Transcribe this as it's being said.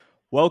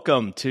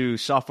Welcome to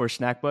Software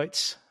Snack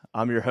Bites.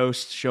 I'm your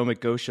host, Shomik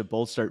Ghosh of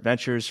Bold Start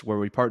Ventures, where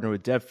we partner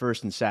with dev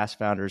first and SaaS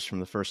founders from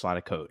the first line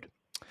of code.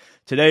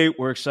 Today,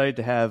 we're excited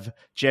to have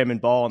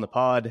Jamin on the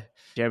pod.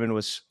 Jamin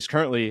is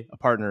currently a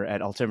partner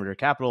at Altimeter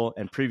Capital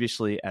and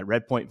previously at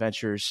Redpoint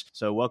Ventures.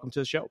 So welcome to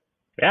the show.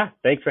 Yeah,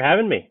 thanks for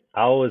having me.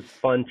 Always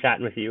fun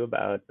chatting with you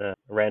about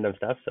random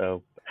stuff.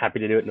 So happy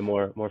to do it in a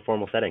more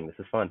formal setting. This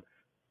is fun.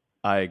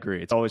 I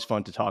agree. It's always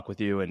fun to talk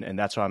with you, and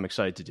that's why I'm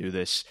excited to do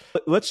this.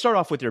 Let's start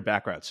off with your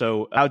background.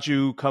 So how'd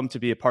you come to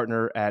be a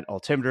partner at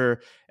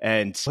Altimeter?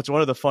 And what's one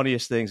of the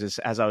funniest things is,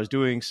 as I was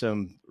doing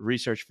some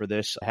research for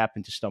this, I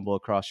happened to stumble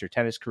across your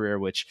tennis career,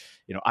 which,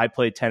 I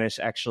played tennis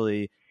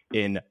actually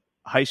in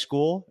high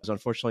school. I was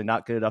unfortunately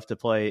not good enough to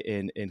play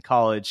in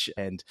college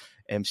and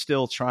am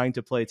still trying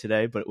to play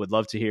today, but would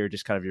love to hear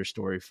just kind of your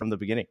story from the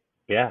beginning.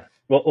 Yeah.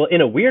 Well,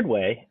 in a weird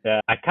way,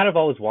 I kind of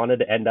always wanted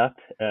to end up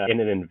in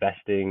an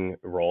investing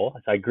role.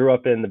 So I grew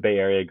up in the Bay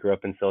Area, grew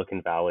up in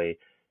Silicon Valley.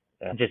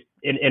 Just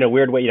in a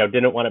weird way,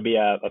 didn't want to be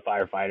a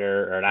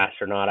firefighter or an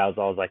astronaut. I was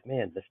always like,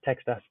 man, this tech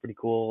stuff's pretty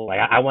cool. Like,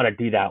 I want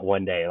to do that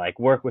one day, like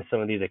work with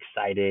some of these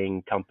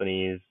exciting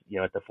companies,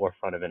 at the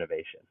forefront of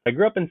innovation. I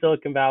grew up in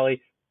Silicon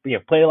Valley,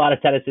 played a lot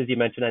of tennis, as you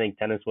mentioned. I think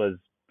tennis was,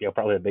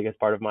 probably the biggest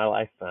part of my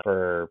life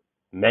for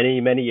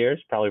many, many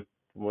years, probably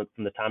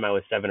from the time I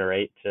was 7 or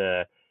 8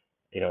 to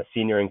a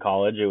senior in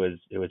college. It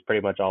was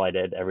pretty much all I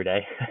did every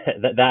day.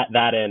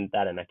 that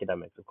and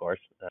academics, of course.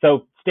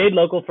 So stayed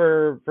local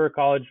for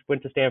college,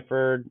 went to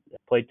Stanford,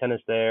 played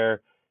tennis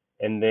there.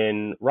 And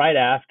then right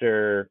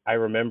after, I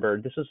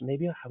remember this was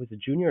maybe I was a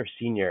junior or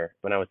senior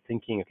when I was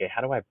thinking, okay,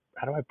 how do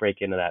I break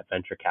into that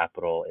venture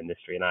capital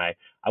industry? And I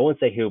won't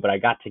say who, but I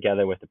got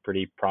together with a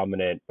pretty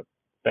prominent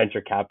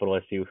venture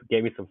capitalist who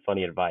gave me some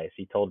funny advice.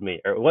 He told me,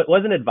 or it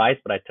wasn't advice,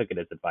 but I took it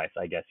as advice,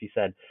 I guess. He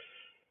said,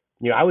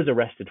 I was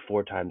arrested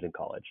 4 times in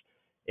college.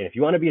 And if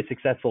you want to be a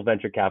successful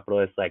venture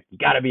capitalist, like, you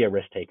got to be a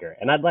risk taker.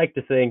 And I'd like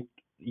to think,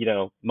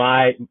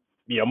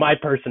 my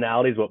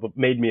personality is what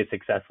made me a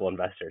successful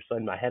investor. So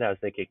in my head, I was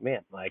thinking, man,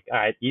 like, all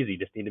right, easy.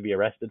 Just need to be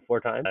arrested 4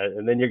 times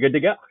and then you're good to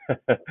go.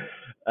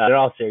 In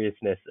all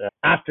seriousness,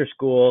 after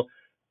school,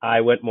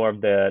 I went more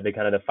of the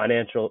kind of the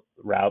financial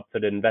route. So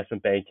did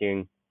investment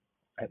banking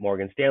at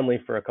Morgan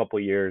Stanley for a couple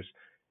of years.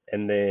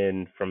 And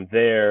then from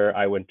there,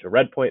 I went to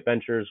Redpoint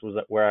Ventures,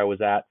 was where I was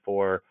at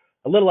for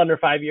a little under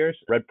 5 years.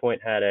 Redpoint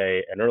had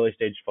an early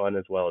stage fund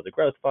as well as a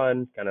growth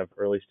fund, kind of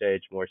early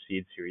stage, more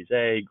seed Series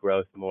A,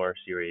 growth more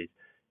Series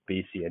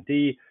B, C, and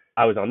D.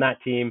 I was on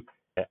that team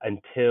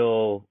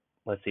until,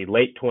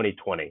 late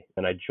 2020.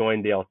 And I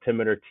joined the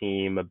Altimeter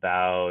team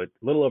about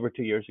a little over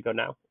 2 years ago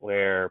now,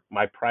 where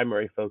my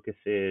primary focus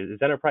is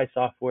enterprise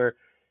software,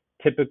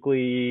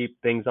 typically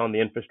things on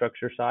the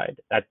infrastructure side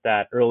at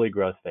that early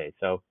growth phase.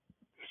 So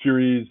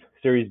Series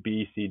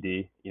B, C,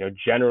 D,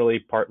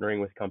 generally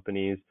partnering with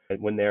companies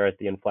when they're at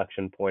the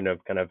inflection point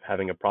of kind of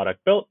having a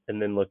product built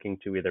and then looking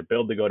to either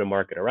build the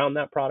go-to-market around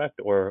that product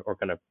or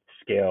kind of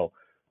scale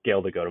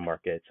the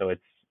go-to-market. So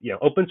it's,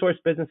 open source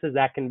businesses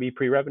that can be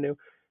pre-revenue,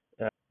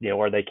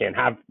 or they can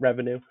have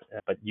revenue,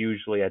 but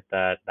usually at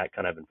that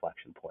kind of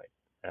inflection point.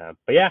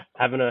 But yeah,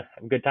 having a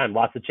good time.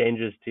 Lots of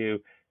changes to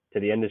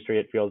the industry.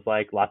 It feels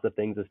like lots of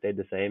things have stayed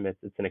the same.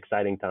 It's an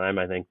exciting time,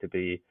 I think, to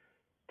be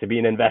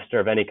an investor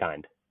of any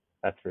kind.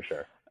 That's for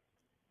sure.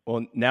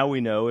 Well, now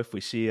we know if we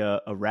see a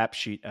rap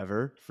sheet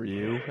ever for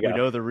you, we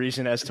know the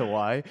reason as to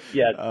why.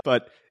 Yeah.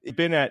 But you've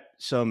been at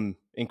some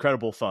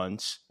incredible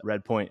funds.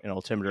 Redpoint and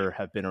Altimeter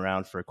have been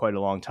around for quite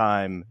a long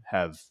time,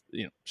 have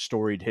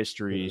storied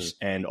histories.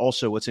 Mm-hmm. And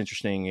also what's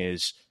interesting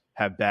is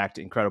have backed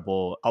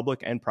incredible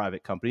public and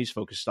private companies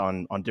focused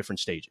on different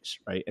stages,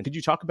 right? And could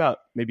you talk about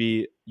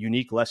maybe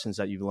unique lessons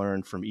that you've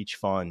learned from each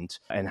fund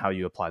and how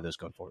you apply those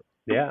going forward?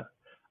 Yeah.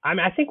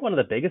 I think one of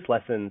the biggest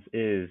lessons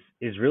is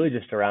really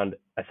just around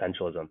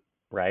essentialism,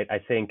 right? I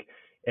think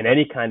in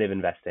any kind of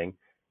investing,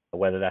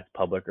 whether that's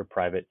public or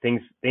private,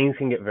 things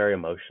can get very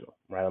emotional,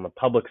 right? On the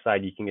public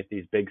side, you can get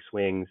these big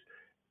swings,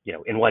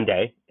 in one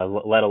day,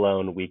 let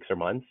alone weeks or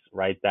months,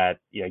 right? That,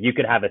 you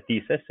could have a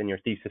thesis and your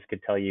thesis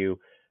could tell you,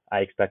 I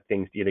expect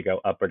things to either go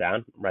up or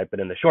down, right? But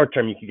in the short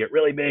term, you could get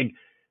really big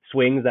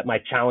swings that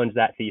might challenge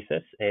that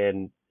thesis.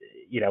 And,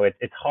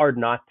 it's hard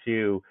not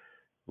to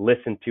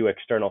listen to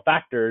external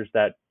factors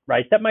that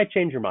might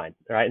change your mind,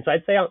 right? And so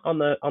I'd say on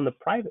the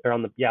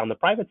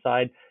private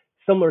side,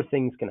 similar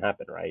things can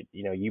happen, right?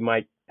 You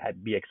might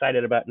be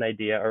excited about an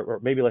idea, or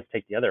maybe let's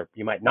take the other.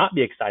 You might not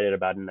be excited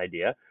about an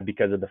idea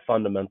because of the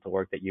fundamental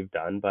work that you've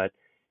done, but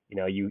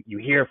you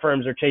hear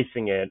firms are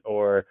chasing it,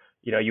 or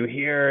you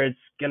hear it's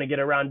gonna get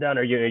around done,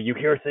 or you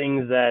hear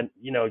things that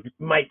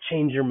might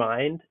change your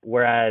mind.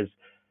 Whereas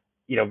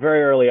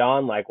very early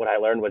on, like what I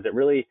learned was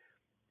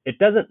it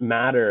doesn't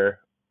matter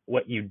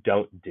what you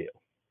don't do,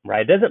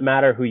 right? It doesn't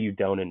matter who you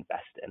don't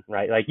invest in,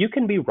 right? Like, you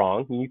can be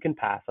wrong, you can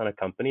pass on a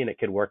company and it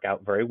could work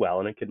out very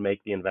well and it could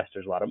make the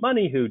investors a lot of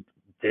money who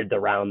did the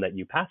round that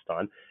you passed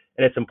on.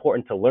 And it's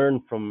important to learn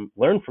from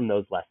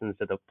those lessons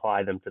to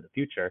apply them to the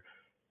future.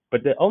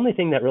 But the only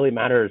thing that really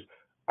matters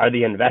are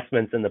the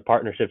investments and the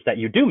partnerships that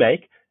you do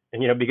make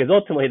And, because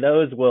ultimately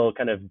those will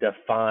kind of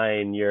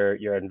define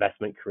your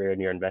investment career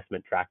and your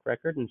investment track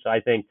record. And so I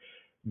think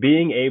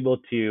being able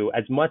to,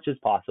 as much as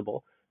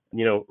possible,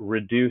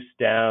 reduce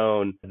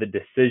down the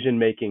decision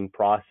making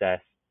process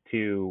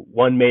to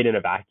one made in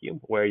a vacuum,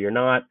 where you're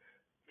not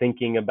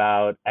thinking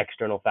about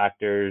external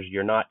factors,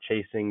 you're not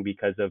chasing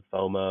because of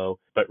FOMO,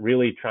 but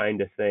really trying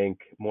to think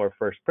more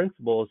first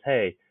principles.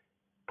 Hey,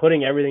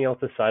 putting everything else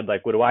aside,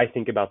 like, what do I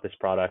think about this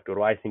product? What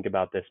do I think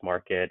about this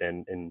market?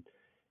 And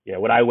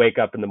would I wake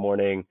up in the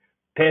morning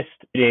pissed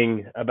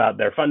reading about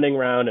their funding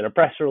round and a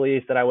press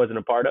release that I wasn't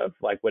a part of?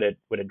 Like, would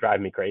it drive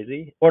me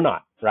crazy or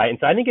not? Right. And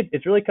so I think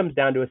it really comes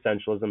down to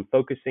essentialism,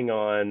 focusing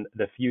on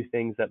the few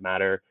things that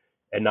matter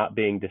and not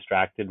being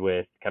distracted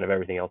with kind of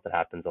everything else that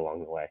happens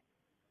along the way.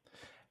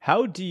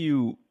 How do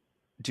you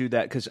do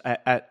that? Because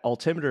at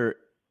Altimeter,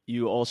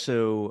 you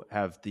also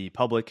have the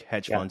public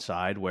hedge fund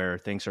side where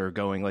things are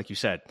going, like you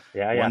said,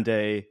 one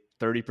day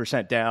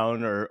 30%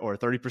 down or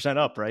 30%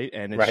 up, right?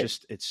 And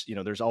it's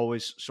there's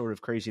always sort of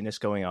craziness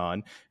going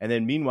on. And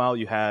then meanwhile,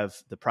 you have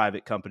the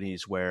private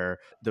companies where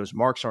those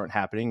marks aren't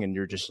happening and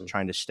you're just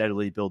trying to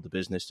steadily build the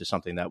business to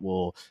something that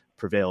will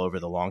prevail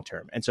over the long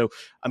term. And so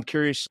I'm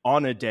curious,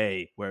 on a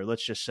day where,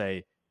 let's just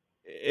say,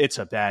 it's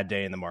a bad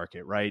day in the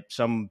market, right?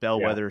 Some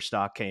bellwether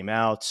stock came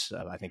out.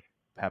 I think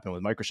happened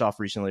with Microsoft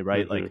recently,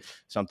 right? Like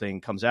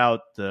something comes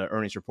out, the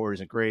earnings report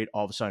isn't great.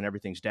 All of a sudden,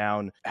 everything's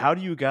down. How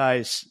do you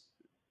guys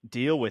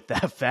deal with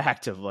that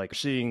fact of like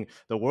seeing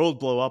the world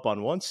blow up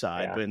on one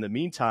side, but in the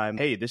meantime,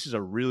 hey, this is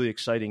a really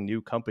exciting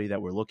new company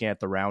that we're looking at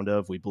the round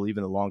of. We believe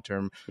in the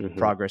long-term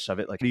progress of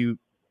it. Like, how do you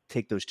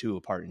take those two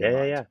apart in your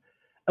mind? Yeah.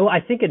 Well,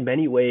 I think in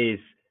many ways,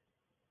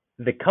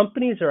 the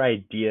companies or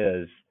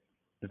ideas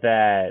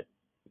that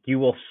you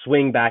will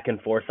swing back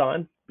and forth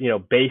on,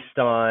 based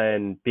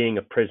on being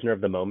a prisoner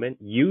of the moment,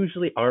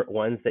 usually aren't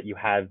ones that you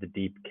have the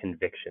deep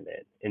conviction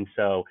in. And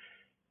so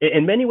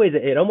in many ways,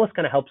 it almost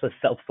kind of helps us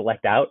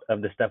self-select out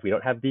of the stuff we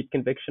don't have deep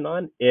conviction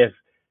on. If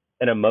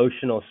an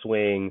emotional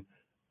swing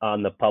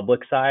on the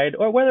public side,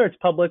 or whether it's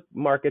public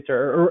markets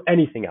or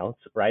anything else,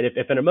 right?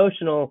 If an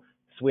emotional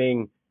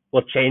swing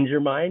will change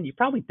your mind, you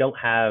probably don't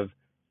have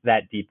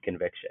that deep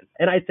conviction.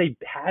 And I'd say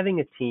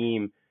having a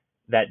team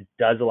that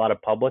does a lot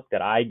of public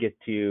that I get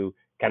to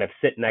kind of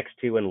sit next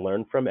to and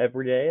learn from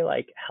every day,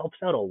 like, helps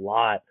out a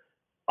lot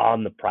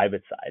on the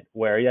private side,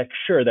 where,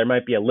 sure, there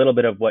might be a little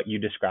bit of what you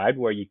described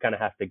where you kind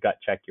of have to gut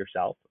check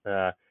yourself.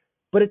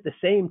 But at the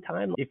same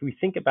time, if we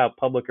think about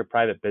public or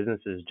private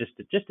businesses, just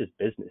as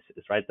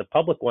businesses, right? The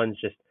public ones,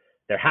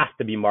 there has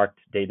to be marked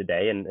day to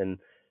day, and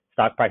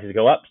stock prices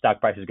go up, stock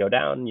prices go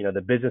down.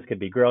 The business could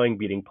be growing,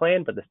 beating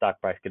plan, but the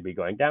stock price could be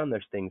going down.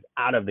 There's things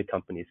out of the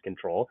company's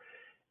control.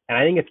 And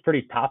I think it's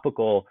pretty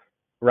topical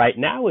right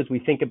now as we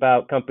think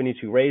about companies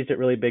who raised at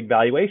really big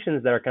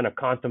valuations that are kind of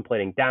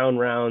contemplating down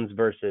rounds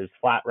versus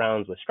flat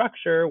rounds with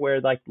structure,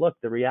 where, like, look,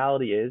 the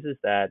reality is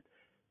that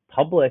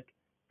public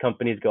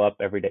companies go up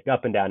every day,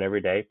 up and down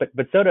every day, but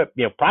so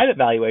do, private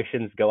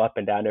valuations go up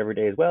and down every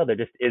day as well. There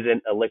just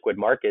isn't a liquid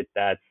market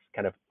that's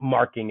kind of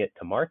marking it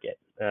to market.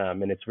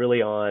 And it's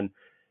really on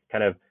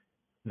kind of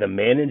the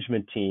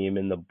management team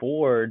and the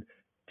board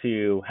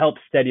to help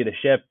steady the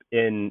ship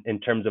in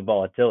terms of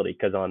volatility,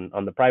 because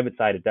on the private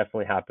side, it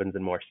definitely happens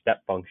in more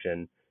step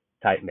function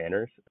type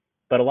manners.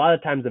 But a lot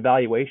of times the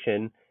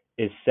valuation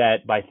is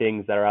set by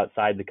things that are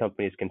outside the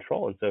company's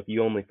control. And so if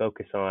you only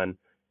focus on,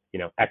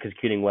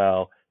 executing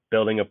well,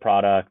 building a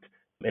product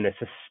in a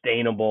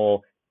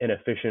sustainable and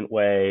efficient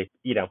way,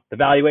 the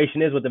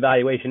valuation is what the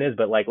valuation is,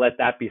 but, like, let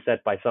that be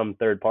set by some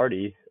third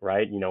party,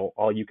 right?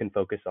 All you can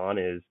focus on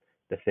is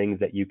the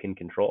things that you can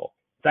control.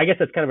 So I guess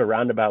that's kind of a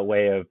roundabout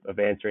way of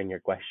answering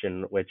your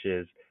question, which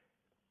is,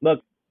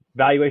 look,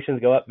 valuations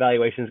go up,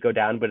 valuations go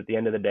down, but at the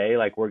end of the day,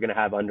 like, we're going to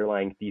have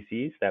underlying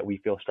theses that we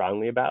feel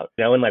strongly about.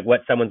 And like,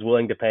 what someone's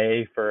willing to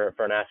pay for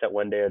an asset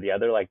one day or the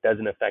other, like,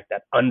 doesn't affect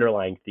that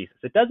underlying thesis.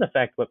 It does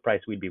affect what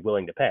price we'd be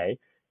willing to pay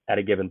at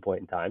a given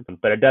point in time,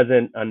 but it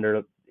doesn't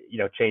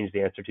change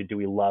the answer to, do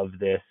we love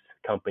this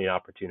company and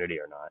opportunity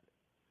or not?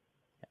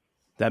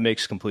 That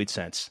makes complete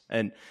sense.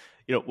 And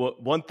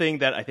one thing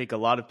that I think a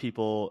lot of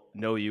people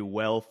know you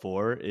well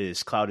for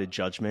is Clouded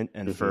Judgment.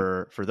 And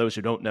for those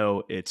who don't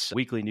know, it's a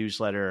weekly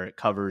newsletter. It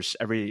covers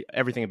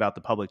everything about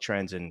the public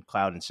trends in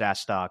cloud and SaaS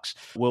stocks.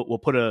 We'll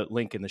put a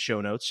link in the show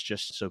notes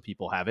just so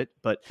people have it.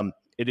 But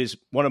it is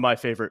one of my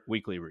favorite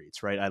weekly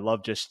reads, right? I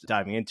love just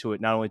diving into it,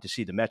 not only to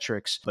see the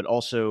metrics, but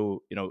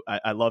also,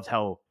 I loved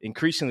how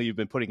increasingly you've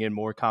been putting in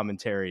more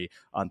commentary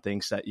on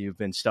things that you've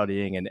been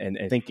studying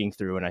and thinking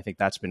through. And I think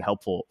that's been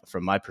helpful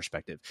from my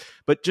perspective.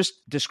 But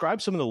just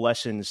describe some of the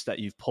lessons that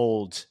you've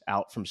pulled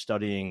out from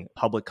studying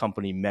public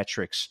company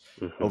metrics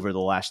over the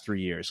last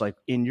 3 years. Like,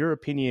 in your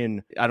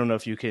opinion, I don't know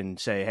if you can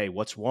say, hey,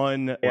 what's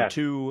one or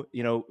two,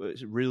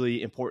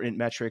 really important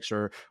metrics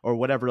or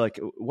whatever, like,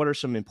 what are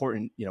some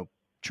important,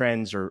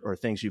 trends or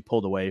things you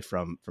pulled away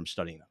from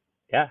studying them?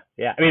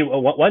 Yeah. I mean,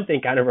 one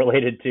thing kind of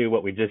related to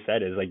what we just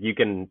said is, like, you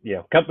can,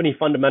 company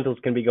fundamentals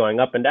can be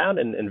going up and down,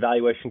 and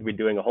valuation can be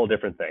doing a whole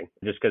different thing,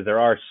 just because there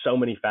are so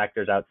many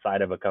factors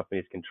outside of a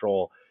company's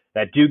control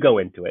that do go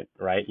into it,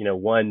 right?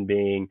 One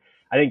being,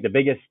 I think the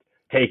biggest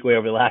takeaway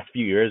over the last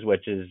few years,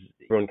 which is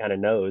everyone kind of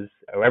knows,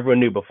 or everyone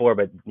knew before,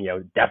 but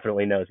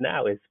definitely knows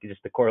now, is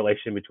just the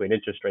correlation between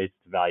interest rates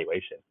and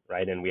valuation,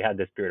 right? And we had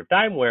this period of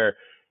time where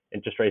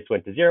interest rates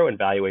went to zero and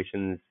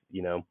valuations,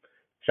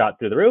 shot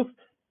through the roof.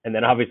 And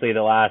then obviously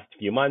the last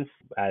few months,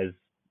 as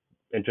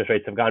interest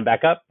rates have gone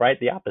back up, right,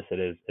 the opposite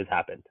has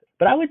happened.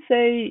 But I would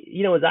say,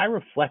 as I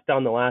reflect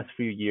on the last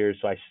few years,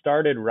 so I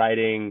started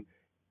writing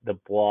the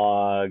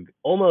blog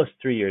almost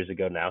 3 years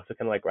ago now, so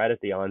kind of like right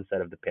at the onset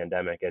of the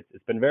pandemic.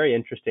 It's been very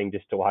interesting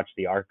just to watch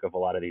the arc of a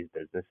lot of these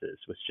businesses,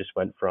 which just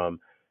went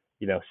from,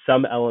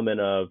 some element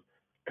of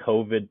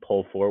COVID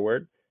pull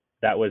forward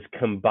that was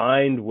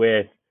combined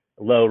with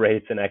low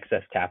rates and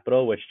excess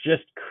capital, which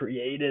just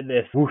created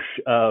this whoosh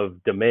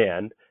of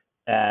demand,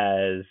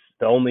 as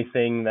the only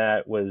thing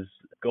that was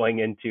going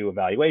into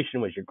evaluation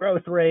was your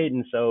growth rate.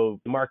 And so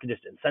the market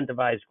just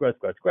incentivized growth,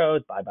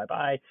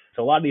 buy.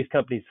 So a lot of these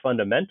companies'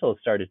 fundamentals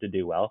started to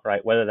do well,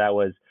 right? Whether that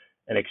was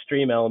an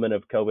extreme element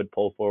of COVID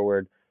pull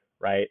forward,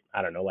 right?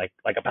 I don't know, like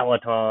a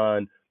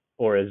Peloton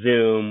or a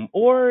Zoom,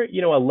 or,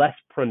 a less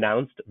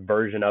pronounced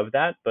version of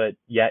that, but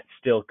yet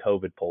still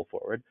COVID pull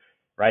forward,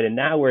 right? And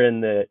now we're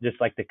in just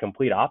like the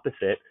complete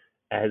opposite,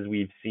 as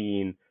we've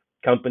seen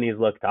companies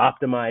look to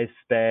optimize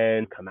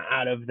spend, come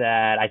out of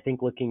that. I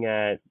think looking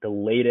at the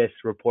latest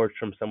reports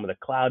from some of the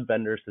cloud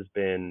vendors has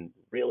been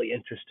really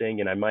interesting.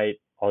 And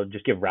I'll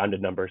just give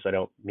rounded numbers so I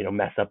don't,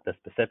 mess up the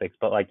specifics.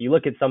 But like you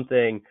look at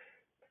something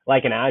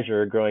like an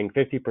Azure growing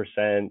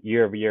 50%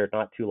 year over year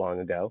not too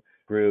long ago,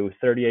 grew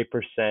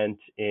 38%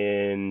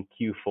 in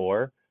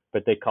Q4,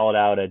 but they called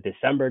out a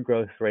December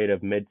growth rate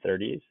of mid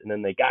 30s, and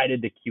then they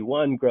guided the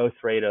Q1 growth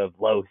rate of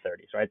low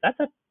 30s, right? That's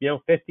a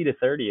 50 to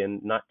 30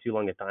 in not too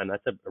long a time.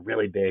 That's a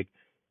really big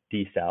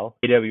decel.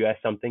 AWS,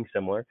 something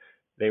similar.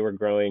 They were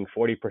growing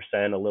 40%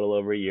 a little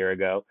over a year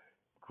ago,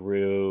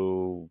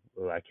 grew,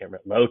 I can't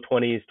remember, low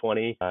 20s,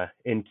 20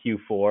 in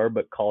Q4,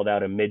 but called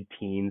out a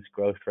mid-teens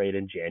growth rate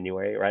in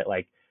January,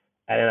 right?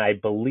 And I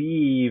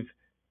believe,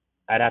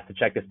 I'd have to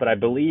check this, but I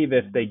believe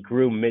if they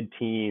grew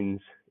mid-teens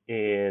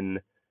in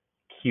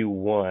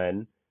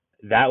Q1,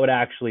 that would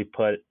actually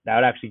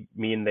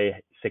mean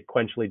they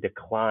sequentially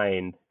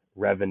declined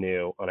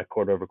revenue on a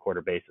quarter over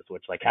quarter basis,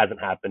 which hasn't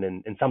happened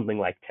in something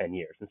like 10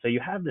 years. And so you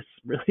have this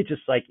really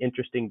just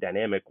interesting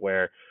dynamic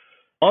where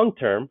long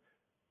term,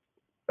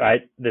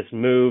 right, this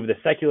move, the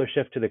secular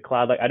shift to the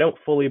cloud, I don't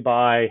fully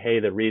buy, hey,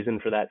 the reason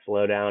for that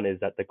slowdown is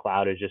that the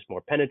cloud is just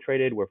more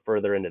penetrated, we're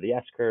further into the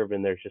S curve,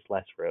 and there's just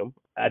less room.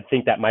 I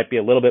think that might be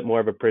a little bit more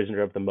of a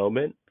prisoner of the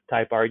moment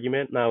type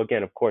argument. Now,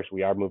 again, of course,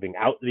 we are moving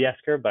out the S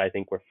curve, but I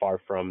think we're far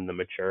from the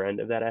mature end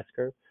of that S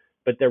curve.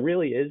 But there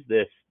really is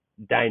this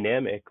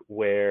dynamic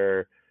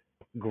where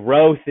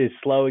growth is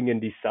slowing and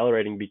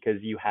decelerating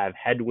because you have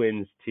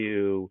headwinds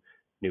to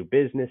new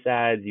business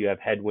ads, you have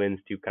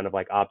headwinds to kind of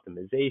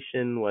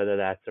optimization, whether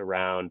that's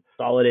around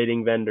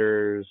consolidating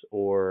vendors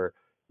or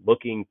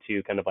looking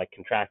to kind of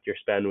contract your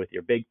spend with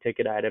your big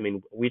ticket item. I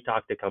mean, we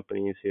talk to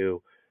companies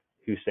who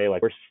say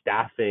we're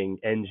staffing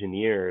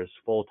engineers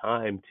full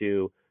time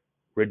to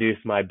reduce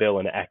my bill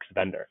in X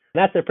vendor.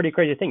 And that's a pretty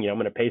crazy thing. I'm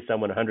going to pay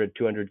someone 100,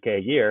 200K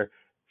a year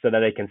so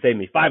that they can save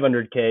me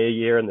 500K a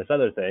year in this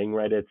other thing,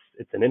 right? It's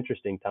an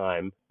interesting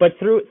time. But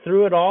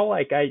through it all,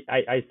 I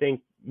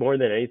think more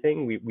than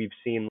anything, we've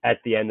seen at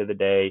the end of the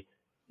day,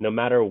 no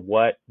matter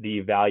what the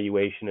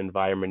valuation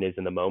environment is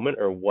in the moment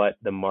or what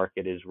the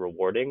market is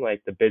rewarding,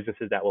 the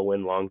businesses that will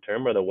win long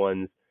term are the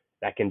ones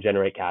that can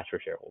generate cash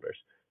for shareholders.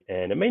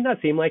 And it may not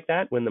seem like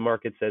that when the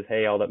market says,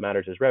 hey, all that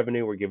matters is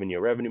revenue, we're giving you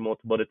a revenue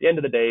multiple. But at the end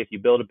of the day, if you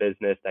build a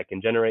business that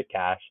can generate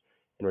cash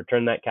and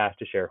return that cash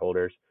to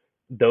shareholders,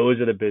 those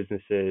are the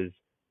businesses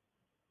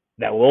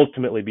that will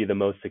ultimately be the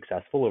most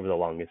successful over the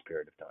longest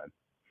period of time.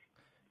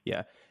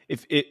 Yeah.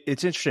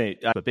 It's interesting,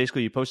 but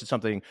basically you posted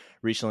something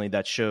recently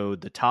that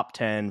showed the top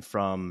 10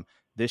 from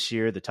this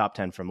year, the top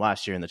 10 from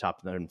last year, and the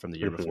top 10 from the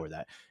year before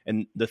that.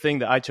 And the thing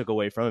that I took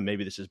away from it,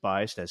 maybe this is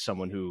biased as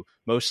someone who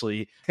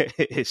mostly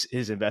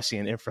is investing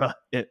in infra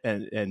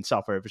and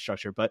software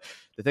infrastructure, but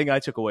the thing I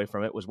took away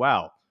from it was,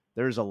 wow,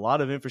 there's a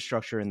lot of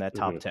infrastructure in that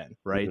top 10,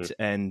 right?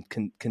 And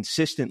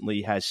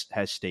consistently has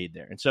stayed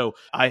there. And so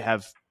I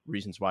have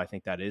reasons why I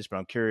think that is, but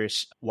I'm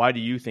curious, why do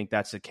you think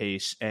that's the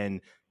case? And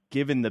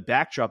given the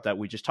backdrop that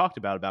we just talked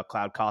about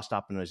cloud cost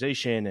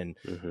optimization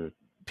and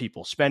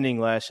people spending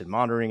less and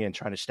monitoring and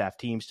trying to staff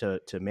teams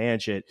to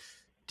manage it,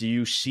 do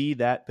you see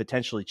that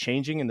potentially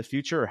changing in the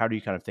future, or how do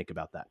you kind of think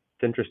about that?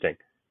 It's interesting.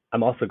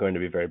 I'm also going to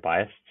be very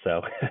biased.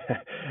 So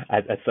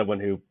as someone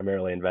who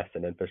primarily invests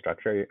in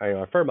infrastructure,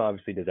 our firm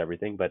obviously does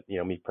everything, but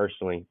me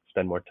personally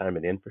spend more time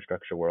in the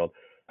infrastructure world.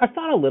 I've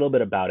thought a little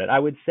bit about it. I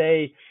would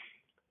say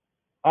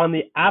on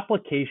the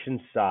application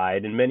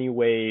side, in many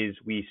ways,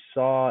 we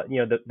saw,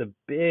 the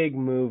big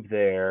move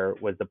there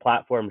was the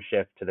platform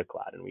shift to the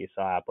cloud. And we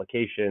saw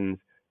applications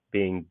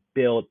being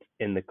built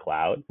in the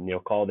cloud,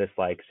 call this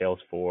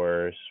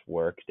Salesforce,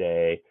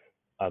 Workday,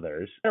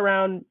 others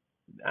around,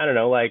 I don't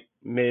know,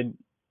 mid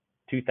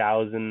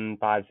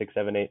 2005, 6,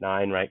 7, 8,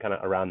 9, right? Kind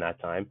of around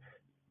that time.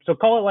 so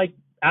call it like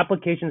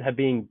applications have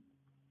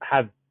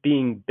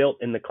being built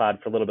in the cloud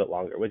for a little bit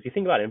longer. Whereas you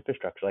think about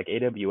infrastructure like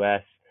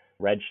AWS,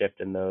 Redshift,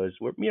 and those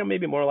were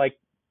maybe more like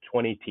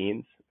 20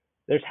 teens.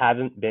 There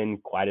hasn't been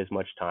quite as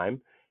much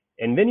time.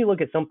 And then you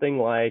look at something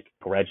like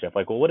Redshift,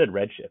 like, well, what did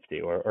Redshift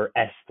do? Or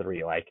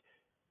S3, like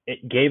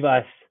it gave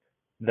us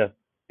the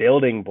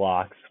building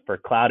blocks for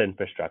cloud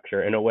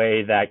infrastructure in a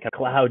way that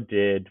cloud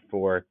did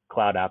for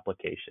cloud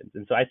applications.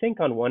 And so I think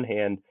on one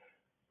hand,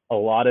 a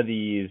lot of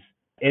these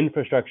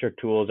infrastructure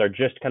tools are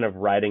just kind of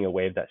riding a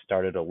wave that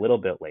started a little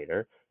bit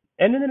later.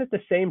 And then at the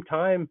same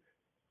time,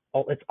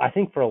 I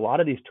think for a lot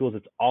of these tools,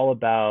 it's all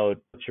about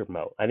what's your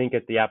moat. I think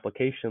at the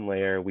application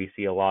layer, we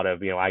see a lot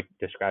of, I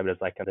describe it as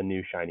like the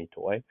new shiny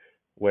toy,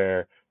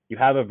 where you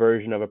have a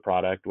version of a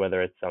product,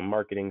 whether it's some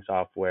marketing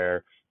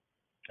software,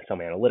 some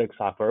analytics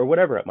software, or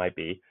whatever it might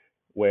be,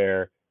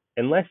 where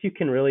unless you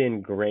can really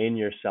ingrain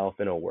yourself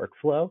in a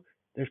workflow,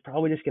 there's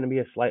probably just going to be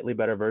a slightly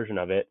better version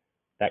of it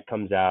that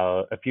comes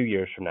out a few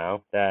years from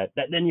now that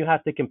then you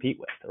have to compete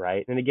with,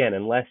 right? And again,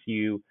 unless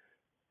you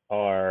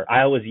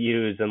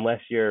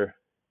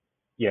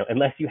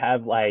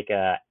have like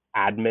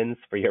admins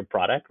for your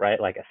product, right?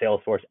 Like a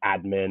Salesforce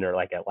admin or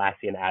like a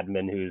Atlassian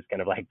admin who's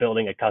kind of like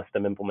building a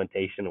custom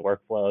implementation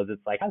workflows.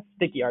 It's like, how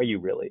sticky are you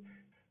really?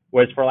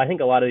 Whereas for, I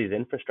think, a lot of these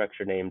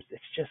infrastructure names,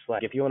 it's just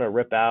like, if you want to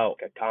rip out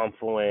a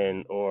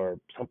Confluent or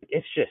something,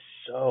 it's just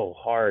so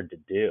hard to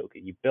do.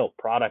 You built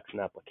products and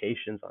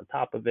applications on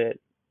top of it.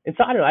 And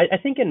so I don't know, I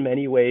think in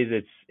many ways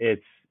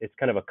it's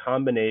kind of a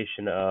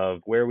combination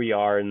of where we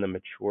are in the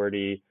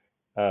maturity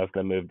of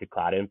the move to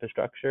cloud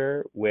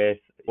infrastructure with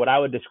what I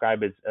would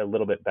describe as a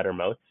little bit better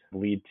moats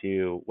lead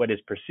to what is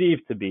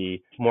perceived to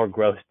be more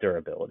growth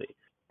durability.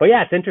 But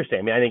yeah, it's interesting.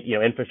 I mean, I think,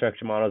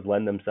 infrastructure models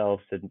lend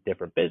themselves to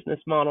different business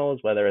models,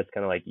 whether it's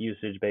kind of like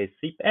usage-based.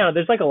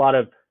 There's like a lot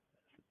of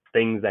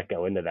things that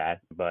go into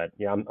that. But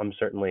I'm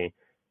certainly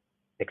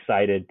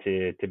excited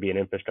to be an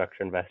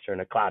infrastructure investor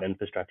and a cloud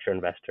infrastructure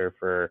investor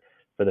for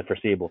the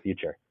foreseeable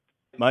future.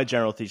 My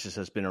general thesis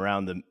has been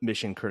around the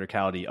mission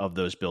criticality of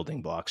those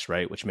building blocks,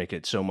 right, which make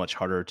it so much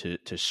harder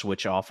to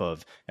switch off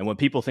of. And when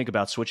people think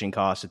about switching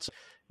costs, it's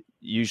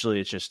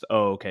just,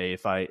 okay,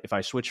 if I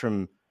switch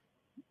from,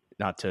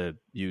 not to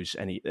use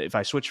any, if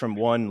I switch from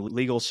one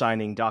legal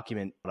signing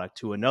document product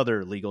to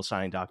another legal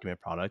signing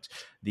document product,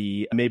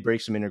 I may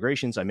break some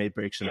integrations, I may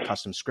break some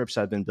custom scripts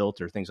that have been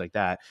built or things like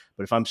that.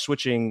 But if I'm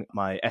switching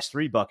my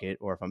S3 bucket,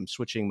 or if I'm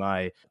switching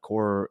my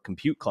core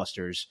compute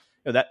clusters,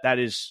 that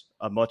is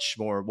a much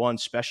more, one,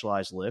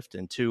 specialized lift,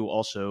 and two,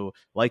 also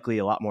likely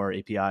a lot more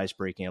APIs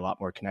breaking, a lot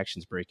more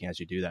connections breaking as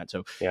you do that.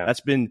 So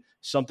That's been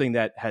something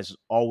that has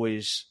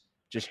always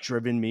just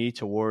driven me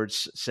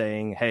towards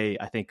saying, hey,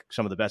 I think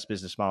some of the best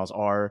business models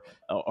are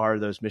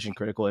those mission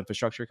critical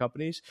infrastructure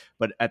companies.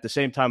 But at the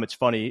same time, it's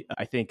funny.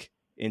 I think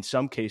in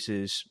some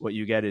cases, what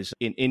you get is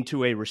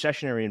into a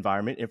recessionary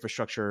environment,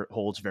 infrastructure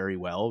holds very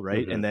well,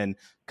 right? Mm-hmm. And then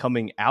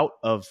coming out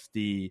of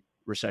the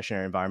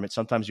recessionary environment,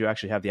 sometimes you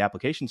actually have the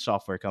application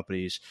software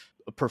companies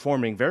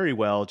performing very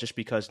well, just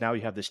because now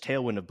you have this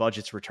tailwind of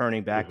budgets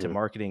returning back to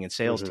marketing and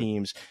sales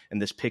teams,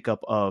 and this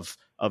pickup of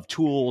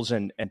tools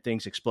and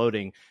things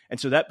exploding. And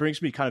so that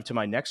brings me kind of to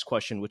my next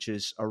question, which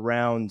is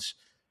around,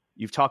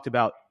 you've talked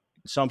about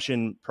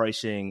consumption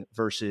pricing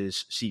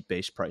versus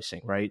seat-based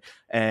pricing, right?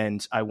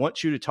 And I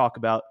want you to talk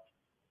about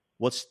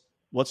what's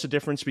the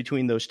difference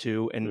between those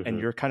two, and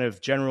your kind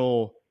of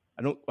general,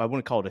 I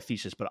wouldn't call it a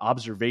thesis, but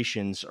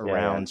observations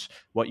around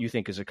what you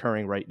think is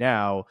occurring right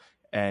now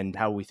and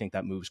how we think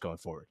that moves going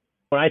forward.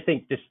 Well, I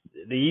think just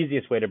the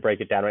easiest way to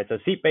break it down, right? So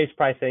seat-based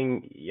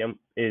pricing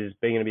is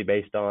going to be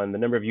based on the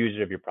number of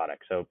users of your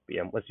product. So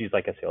let's use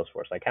like a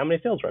Salesforce. Like, how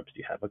many sales reps do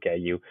you have? Okay,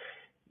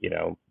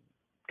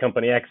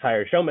 company X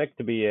hires Shomik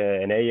to be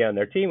an AE on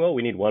their team. Well,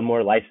 we need one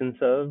more license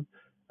of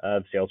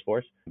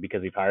Salesforce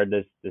because we've hired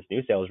this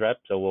new sales rep.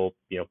 So we'll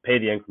pay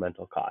the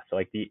incremental cost. So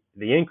like the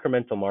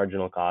incremental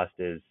marginal cost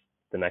is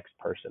the next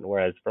person.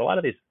 Whereas for a lot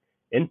of these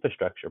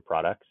infrastructure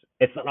products,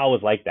 it's not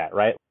always like that,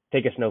 right?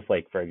 Take a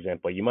Snowflake, for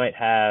example. You might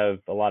have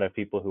a lot of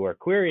people who are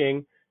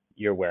querying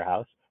your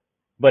warehouse,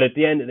 but at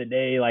the end of the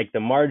day, like the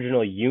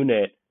marginal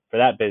unit for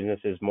that business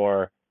is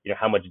more,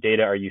 how much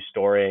data are you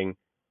storing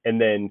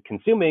and then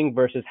consuming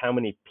versus how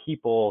many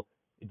people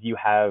do you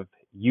have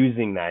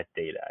using that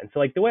data. And so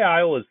like the way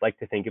I always like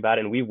to think about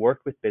it, and we've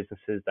worked with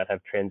businesses that have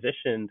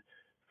transitioned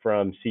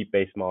from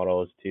seat-based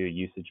models to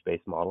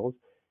usage-based models,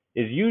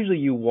 is usually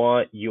you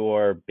want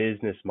your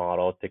business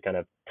model to kind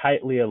of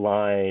tightly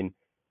align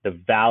the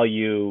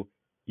value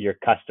your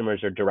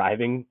customers are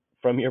deriving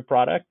from your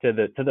product to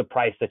the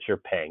price that you're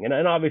paying.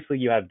 And obviously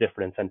you have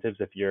different incentives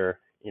if you're,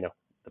 the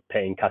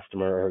paying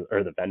customer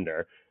or the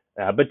vendor.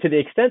 But to the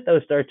extent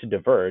those start to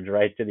diverge,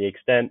 right, to the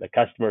extent the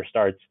customer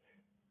starts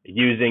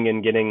using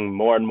and getting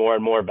more and more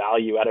and more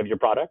value out of your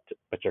product,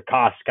 but your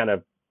cost kind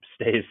of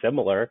stays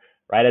similar,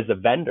 right, as a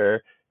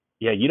vendor,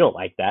 you don't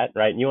like that,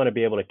 right? And you want to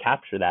be able to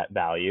capture that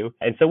value.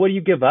 And so what do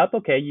you give up?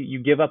 Okay, you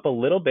give up a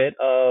little bit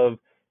of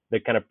the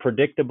kind of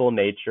predictable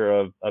nature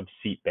of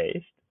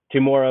seat-based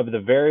to more of the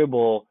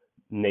variable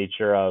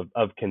nature of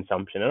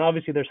consumption. And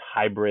obviously there's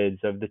hybrids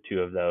of the two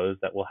of those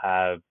that will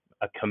have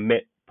a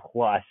commit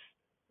plus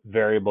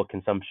variable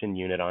consumption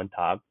unit on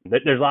top.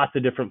 There's lots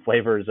of different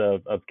flavors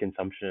of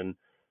consumption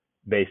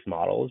based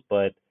models,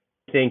 but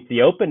I think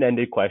the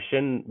open-ended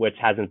question, which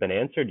hasn't been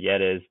answered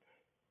yet, is,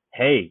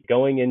 hey,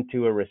 going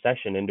into a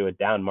recession, into a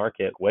down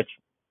market, which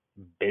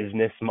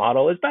business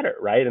model is better,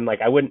 right? And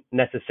like, I wouldn't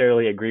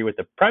necessarily agree with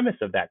the premise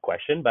of that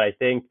question, but I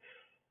think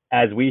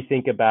as we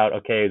think about,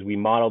 okay, as we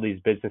model these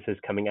businesses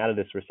coming out of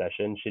this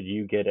recession, should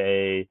you get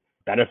a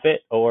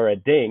benefit or a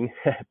ding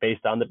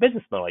based on the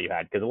business model you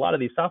had? Because a lot of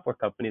these software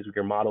companies,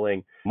 you're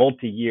modeling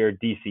multi-year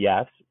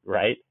DCFs,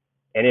 right?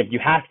 And if you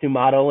have to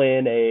model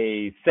in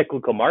a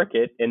cyclical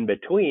market in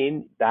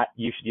between, that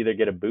you should either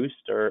get a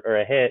boost or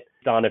a hit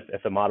on if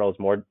the model is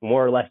more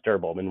or less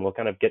durable. And we'll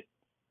kind of get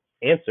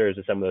answers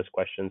to some of those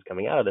questions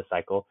coming out of the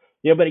cycle.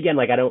 But again,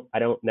 like I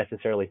don't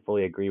necessarily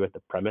fully agree with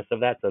the premise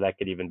of that. So that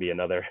could even be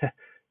another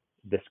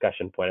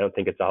discussion point. I don't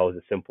think it's always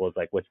as simple as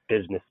like which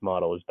business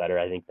model is better.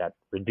 I think that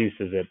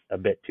reduces it a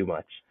bit too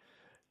much.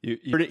 You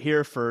heard it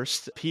here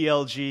first.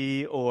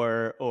 PLG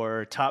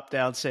or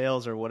top-down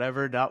sales or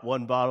whatever, not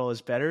one model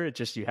is better. It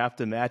just, you have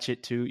to match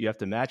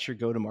your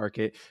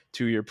go-to-market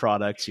to your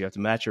products. You have to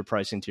match your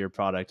pricing to your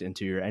product and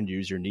to your end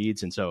user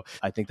needs. And so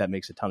I think that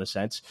makes a ton of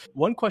sense.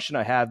 One question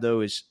I have though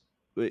is,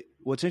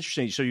 what's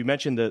interesting, so you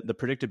mentioned the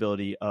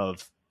predictability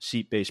of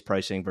seat-based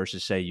pricing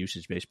versus, say,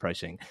 usage-based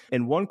pricing.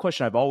 And one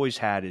question I've always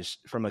had is,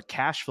 from a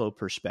cash flow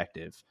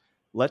perspective,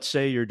 let's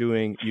say you're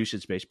doing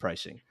usage-based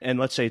pricing, and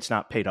let's say it's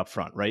not paid up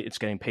front, right? It's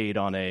getting paid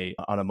on a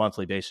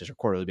monthly basis or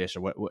quarterly basis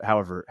or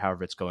however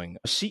it's going.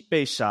 A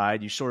seat-based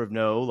side, you sort of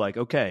know, like,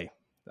 okay,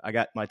 I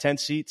got my 10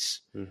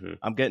 seats,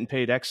 I'm getting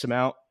paid X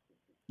amount,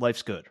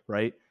 life's good,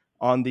 right?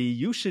 On the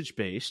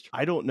usage-based,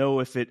 I don't know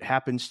if it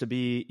happens to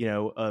be,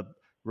 a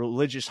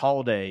religious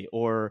holiday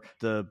or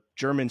the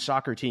German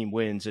soccer team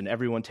wins and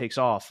everyone takes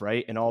off,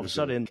 right? And all of a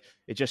sudden,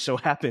 it just so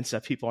happens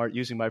that people aren't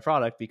using my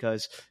product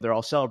because they're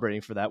all celebrating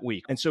for that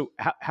week. And so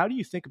how do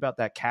you think about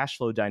that cash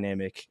flow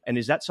dynamic? And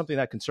is that something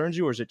that concerns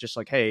you, or is it just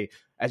like, hey,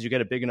 as you get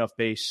a big enough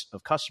base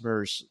of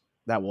customers,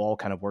 that will all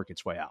kind of work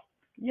its way out?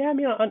 Yeah, I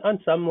mean, on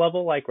some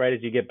level, like, right,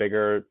 as you get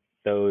bigger,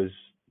 those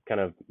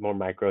kind of more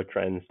micro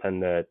trends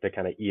tend to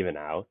kind of even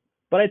out.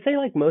 But I'd say,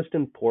 like, most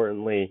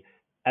importantly,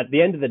 at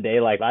the end of the day,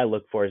 like, I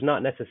look for is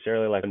not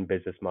necessarily like one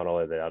business model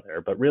or the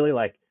other, but really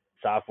like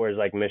software is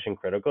like mission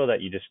critical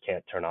that you just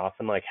can't turn off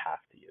and like have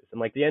to use.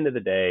 And like, the end of the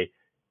day,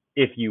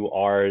 if you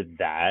are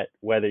that,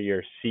 whether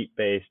you're seat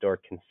based or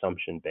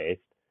consumption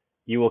based,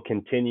 you will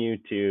continue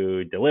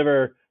to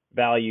deliver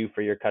value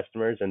for your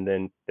customers and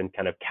then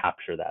kind of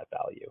capture that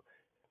value.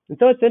 And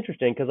so it's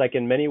interesting because, like,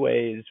 in many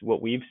ways,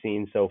 what we've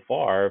seen so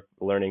far,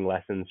 learning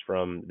lessons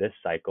from this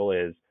cycle,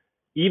 is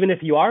even if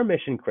you are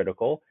mission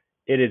critical,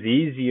 it is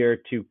easier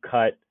to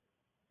cut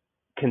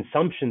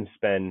consumption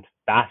spend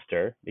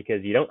faster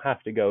because you don't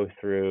have to go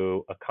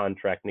through a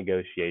contract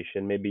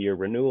negotiation. Maybe your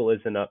renewal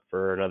isn't up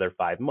for another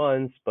 5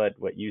 months, but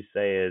what you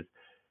say is,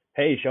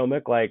 hey,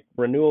 Shomik, like,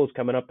 renewal's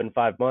coming up in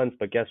 5 months,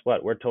 but guess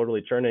what? We're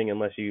totally churning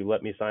unless you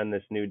let me sign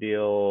this new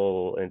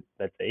deal, and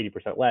that's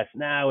 80% less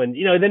now. And,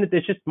 then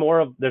it's just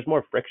there's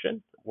more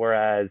friction.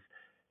 Whereas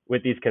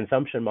with these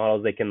consumption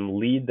models, they can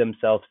lead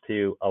themselves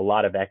to a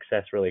lot of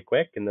excess really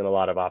quick and then a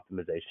lot of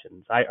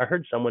optimizations. I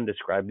heard someone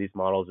describe these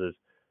models as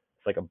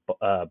it's like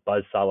a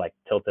buzz saw, like,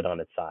 tilted on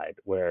its side,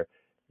 where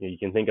you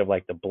can think of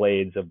like the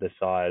blades of the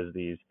saw as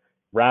these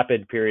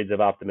rapid periods of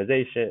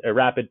optimization,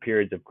 rapid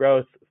periods of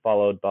growth,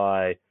 followed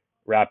by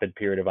rapid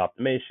period of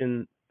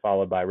optimization,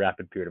 followed by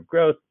rapid period of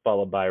growth,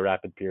 followed by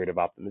rapid period of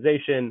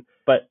optimization.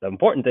 But the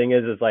important thing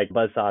is like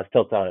buzzsaws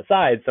tilt on its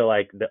side. So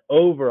like the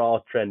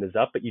overall trend is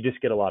up, but you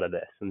just get a lot of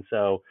this. And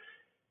so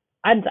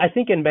I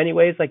think in many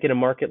ways, like in a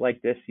market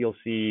like this, you'll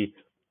see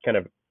kind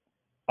of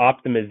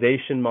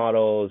optimization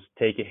models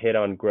take a hit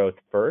on growth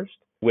first,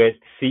 with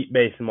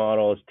seat-based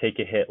models take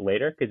a hit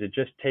later, because it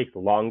just takes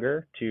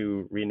longer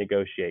to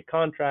renegotiate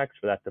contracts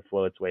for that to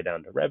flow its way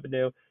down to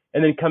revenue.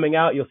 And then coming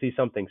out, you'll see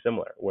something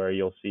similar, where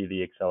you'll see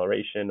the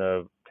acceleration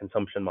of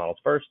consumption models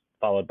first,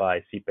 followed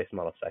by seat-based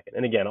models second.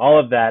 And again, all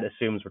of that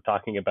assumes we're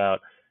talking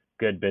about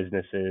good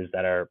businesses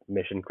that are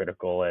mission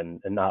critical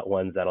and not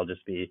ones that'll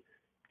just be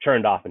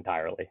churned off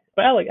entirely.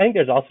 But I think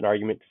there's also an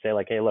argument to say,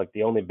 like, hey, look,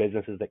 the only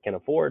businesses that can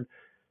afford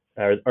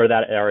or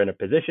that are in a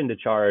position to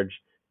charge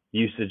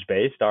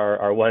usage-based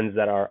are ones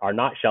that are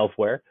not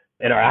shelfware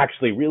and are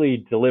actually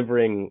really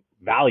delivering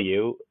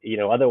value.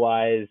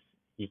 Otherwise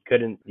you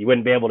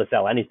wouldn't be able to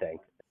sell anything.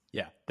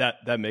 Yeah,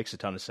 that makes a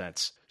ton of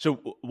sense.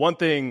 So one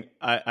thing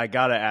I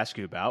got to ask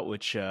you about,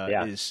 which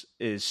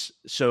is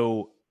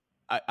so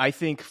I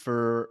think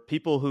for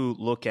people who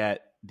look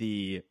at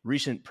the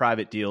recent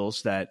private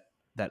deals that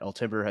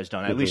Altimeter has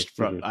done, at least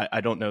from,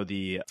 I don't know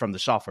from the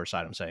software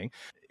side, I'm saying,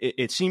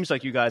 it seems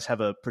like you guys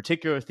have a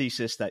particular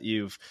thesis that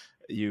you've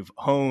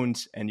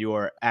honed and you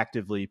are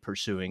actively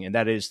pursuing, and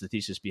that is the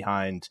thesis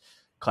behind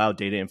cloud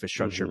data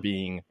infrastructure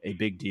being a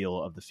big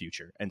deal of the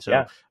future. And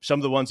so some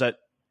of the ones that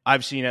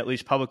I've seen at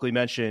least publicly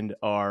mentioned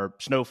are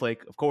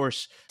Snowflake, of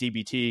course,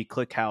 DBT,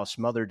 ClickHouse,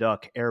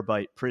 MotherDuck,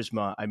 Airbyte,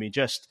 Prisma. I mean,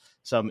 just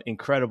some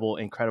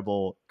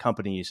incredible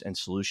companies and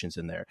solutions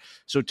in there.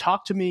 So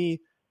talk to me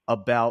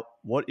about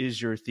what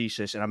is your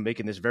thesis, and I'm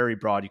making this very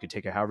broad. You can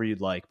take it however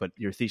you'd like, but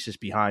your thesis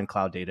behind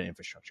cloud data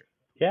infrastructure.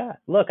 Yeah,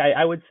 look,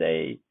 I would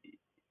say,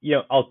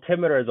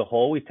 Altimeter as a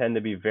whole, we tend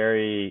to be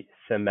very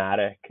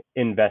thematic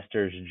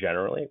investors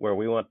generally, where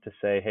we want to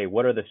say, hey,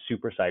 what are the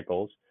super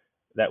cycles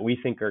that we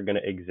think are going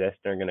to exist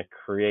and are going to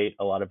create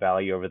a lot of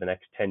value over the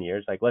next 10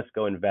 years? Like, let's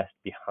go invest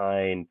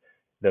behind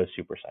those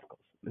super cycles.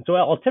 And so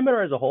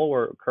Altimeter as a whole,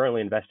 we're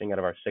currently investing out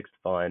of our sixth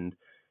fund.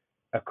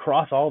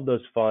 Across all of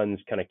those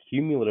funds, kind of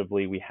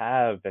cumulatively, we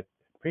have, I'm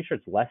pretty sure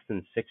it's less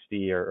than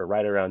 60 or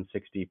right around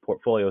 60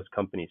 portfolios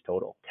companies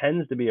total.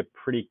 Tends to be a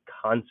pretty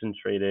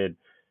concentrated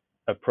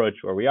approach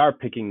where we are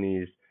picking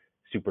these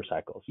super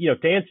cycles. To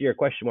answer your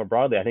question more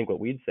broadly, I think what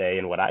we'd say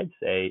and what I'd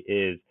say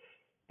is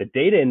the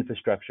data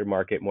infrastructure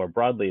market more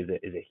broadly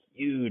is a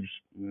huge,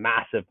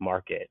 massive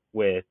market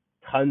with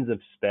tons of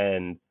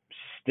spend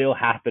still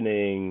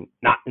happening,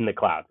 not in the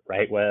cloud,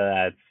 right? Whether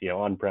that's,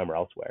 on-prem or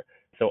elsewhere.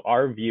 So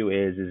our view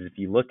is if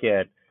you look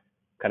at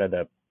kind of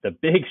the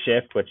big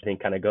shift, which I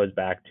think kind of goes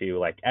back to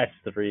like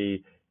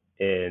S3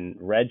 in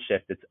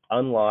Redshift, it's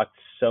unlocked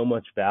so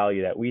much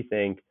value that we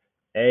think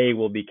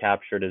will be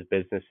captured as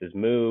businesses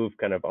move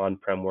kind of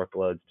on-prem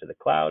workloads to the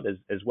cloud,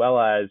 as well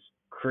as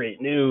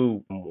create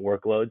new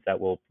workloads that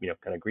will,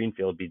 kind of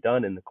greenfield be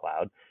done in the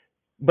cloud.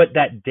 But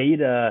that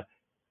data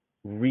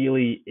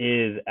really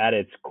is at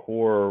its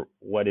core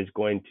what is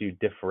going to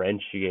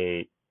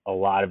differentiate a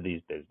lot of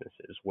these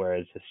businesses.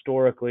 Whereas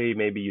historically,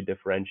 maybe you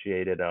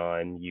differentiated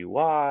on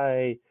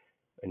UI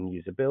and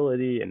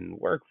usability and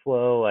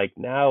workflow. Like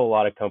now, a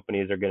lot of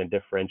companies are going to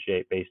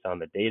differentiate based on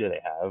the data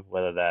they have,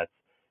 whether that's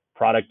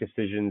product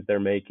decisions they're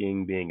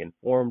making being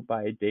informed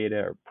by data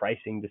or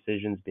pricing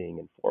decisions being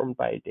informed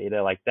by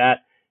data. Like that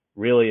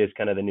really is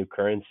kind of the new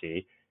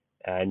currency.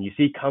 And you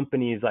see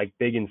companies like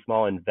big and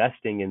small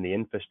investing in the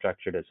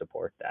infrastructure to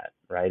support that,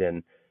 right?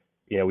 And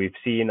we've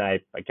seen, I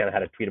kind of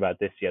had a tweet about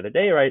this the other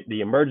day, right? The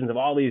emergence of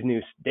all these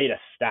new data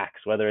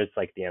stacks, whether it's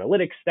like the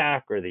analytics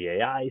stack or the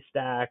AI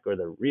stack or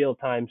the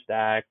real-time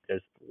stack.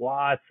 There's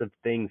lots of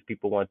things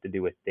people want to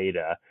do with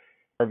data.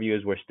 Our view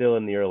is we're still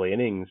in the early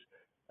innings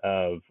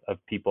of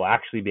people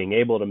actually being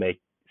able to make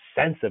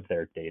sense of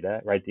their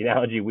data, right? The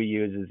analogy we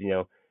use is,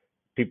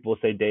 people will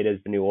say data is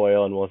the new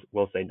oil, and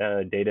we'll say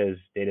no, data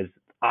is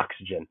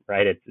oxygen,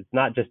 right? It's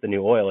not just the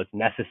new oil; it's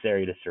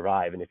necessary to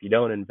survive. And if you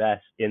don't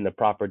invest in the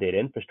proper data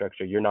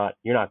infrastructure, you're not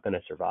going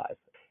to survive.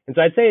 And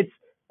so I'd say it's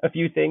a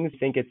few things. I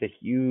think it's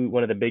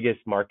one of the biggest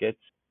markets,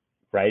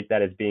 right?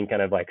 That is being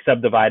kind of like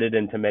subdivided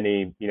into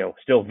many,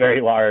 still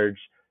very large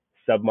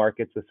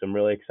sub-markets with some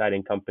really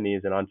exciting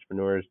companies and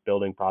entrepreneurs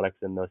building products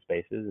in those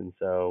spaces. And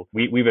so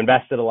we've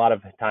invested a lot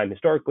of time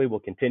historically. We'll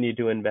continue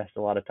to invest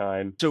a lot of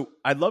time. So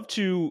I'd love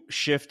to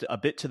shift a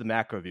bit to the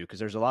macro view because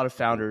there's a lot of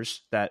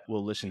founders that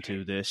will listen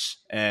to this.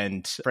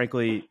 And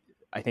frankly,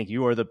 I think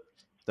you are the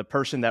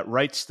person that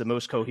writes the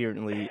most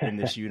coherently in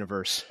this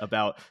universe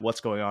about what's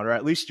going on, or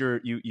at least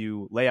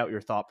you lay out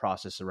your thought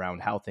process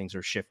around how things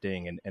are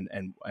shifting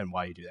and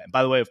why you do that. And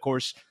by the way, of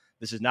course,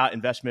 this is not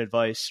investment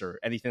advice or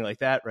anything like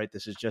that, right?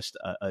 This is just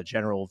a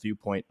general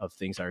viewpoint of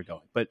things that are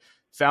going. But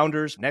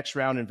founders, next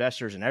round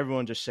investors, and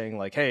everyone just saying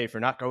like, hey, if you're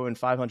not growing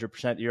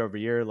 500% year over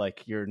year,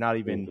 like you're not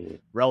even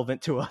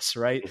relevant to us,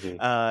 right?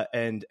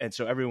 And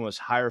so everyone was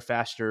hire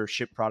faster,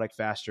 ship product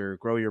faster,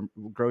 grow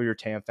your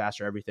TAM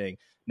faster, everything.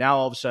 Now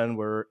all of a sudden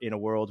we're in a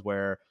world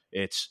where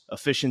it's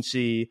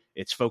efficiency,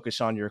 it's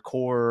focus on your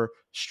core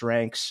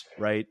strengths,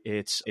 right?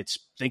 It's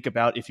think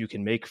about if you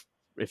can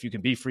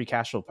be free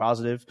cash flow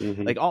positive.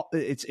 Like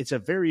it's a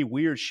very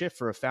weird shift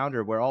for a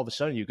founder where all of a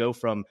sudden you go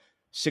from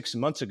 6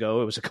 months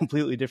ago, it was a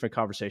completely different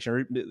conversation,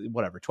 or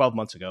whatever, 12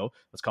 months ago,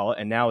 let's call it.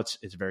 And now it's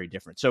very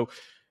different. So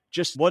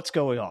just what's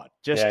going on?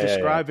 Just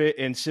describe it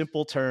in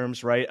simple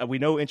terms, right? We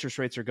know interest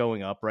rates are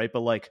going up, right?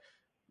 But like,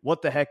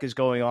 what the heck is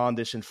going on?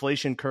 This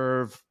inflation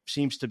curve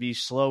seems to be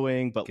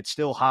slowing, but it's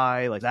still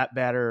high. Like that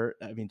matter?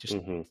 I mean, just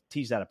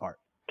tease that apart.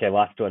 Okay,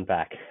 lots to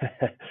unpack.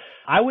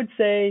 I would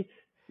say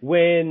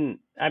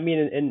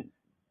and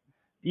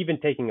even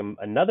taking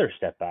another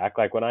step back,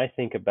 like when I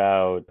think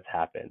about what's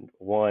happened,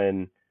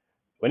 when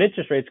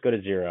interest rates go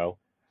to zero,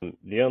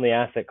 the only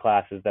asset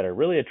classes that are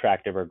really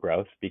attractive are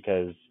growth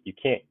because you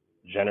can't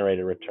generate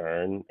a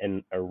return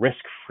in a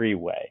risk-free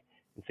way.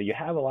 And so you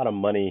have a lot of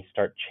money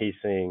start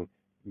chasing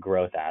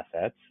growth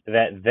assets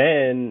that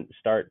then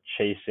start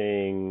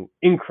chasing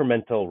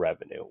incremental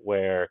revenue,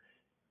 where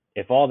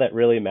if all that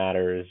really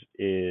matters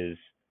is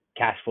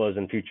cash flows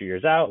in future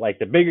years out, like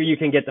the bigger you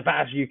can get, the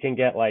faster you can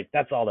get, like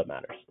that's all that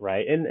matters,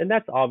 right? And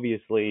that's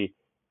obviously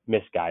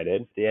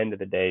misguided. At the end of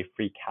the day,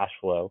 free cash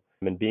flow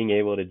and being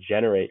able to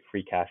generate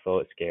free cash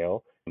flow at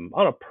scale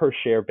on a per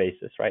share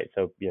basis, right?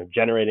 So,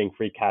 generating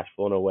free cash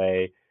flow in a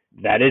way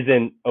that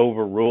isn't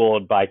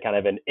overruled by kind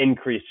of an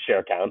increased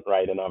share count,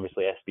 right? And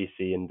obviously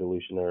SBC and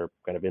dilution are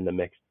kind of in the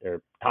mix,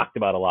 or talked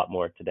about a lot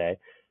more today.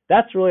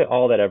 that's really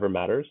all that ever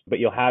matters. But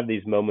you'll have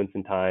these moments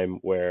in time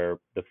where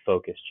the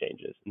focus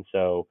changes. And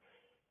so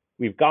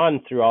we've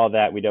gone through all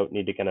that. We don't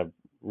need to kind of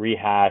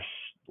rehash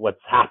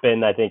what's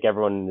happened. I think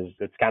everyone is,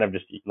 it's kind of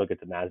just look at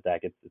the NASDAQ.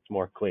 It's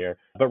more clear.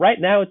 But right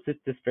now, it's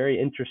this very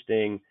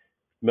interesting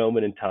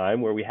moment in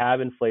time where we have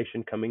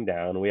inflation coming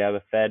down. We have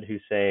a Fed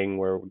who's saying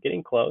we're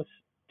getting close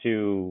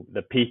to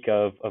the peak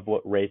of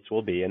what rates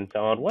will be. And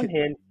so on one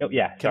hand,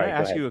 can I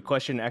ask you a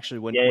question? Actually,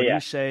 when you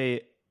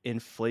say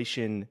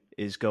inflation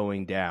is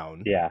going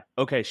down,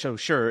 okay, so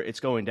sure, it's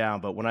going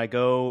down. But when I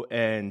go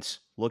and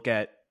look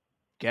at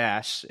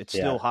gas, it's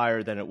still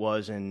higher than it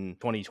was in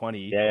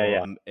 2020.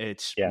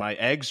 My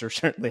eggs are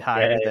certainly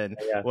higher than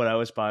what I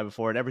was buying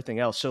before, and everything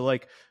else. So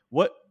like,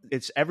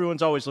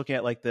 everyone's always looking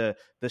at like the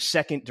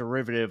second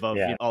derivative of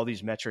all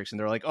these metrics, and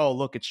they're like, oh,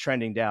 look, it's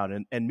trending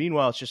down, and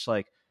meanwhile, it's just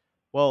like,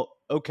 well,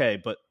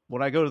 okay, but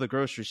when I go to the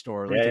grocery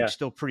store, everything's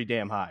still pretty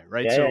damn high,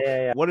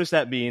 right? What does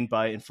that mean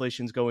by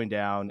inflation's going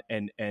down,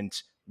 and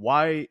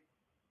why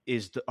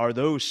are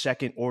those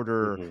second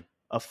order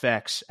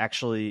effects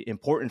actually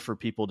important for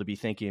people to be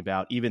thinking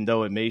about, even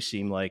though it may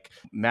seem like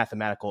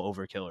mathematical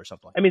overkill or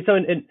something? I mean, so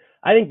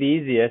I think the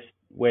easiest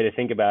way to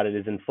think about it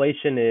is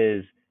inflation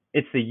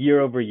it's the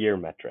year over year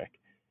metric.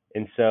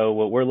 And so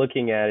what we're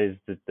looking at is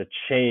the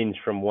change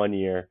from one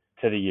year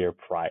to the year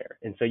prior.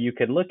 And so you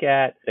could look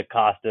at the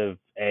cost of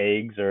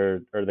eggs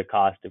or the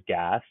cost of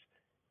gas.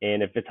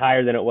 And if it's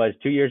higher than it was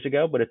 2 years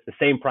ago, but it's the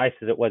same price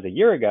as it was a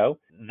year ago,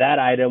 that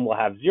item will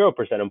have 0%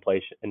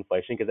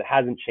 inflation because it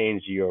hasn't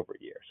changed year over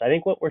year. So I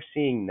think what we're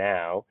seeing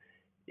now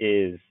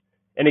is,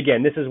 and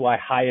again, this is why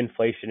high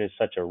inflation is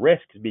such a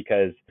risk,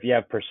 because if you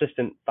have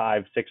persistent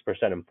 5-6%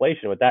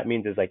 inflation, what that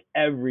means is like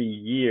every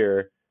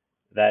year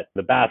that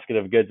the basket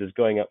of goods is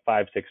going up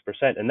 5-6%,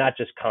 and that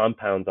just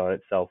compounds on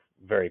itself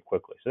very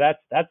quickly. So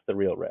that's the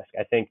real risk.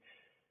 I think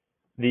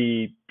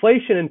the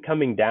inflation and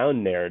coming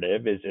down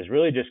narrative is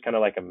really just kind of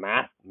like a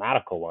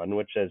mathematical one,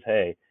 which says,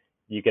 hey,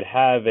 you could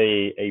have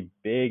a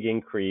big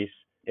increase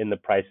in the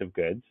price of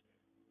goods,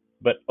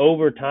 but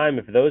over time,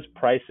 if those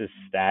prices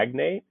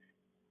stagnate,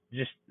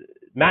 just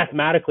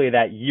mathematically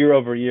that year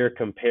over year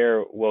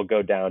compare will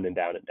go down and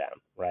down and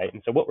down, right?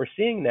 And so what we're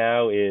seeing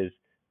now is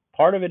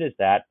part of it is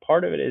that,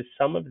 part of it is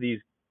some of these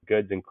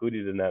goods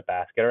included in that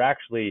basket are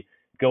actually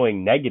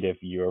going negative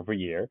year over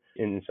year.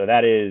 And so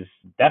that is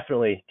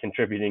definitely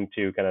contributing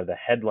to kind of the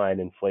headline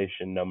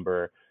inflation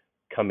number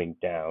coming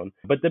down.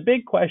 But the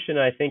big question,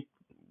 I think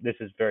this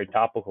is very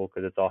topical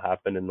because it's all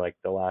happened in like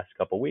the last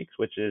couple of weeks,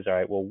 which is, all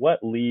right, well, what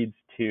leads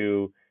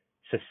to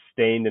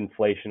sustained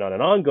inflation on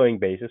an ongoing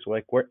basis,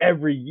 like where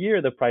every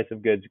year the price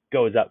of goods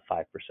goes up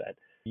 5%?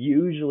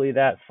 Usually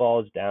that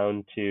falls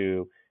down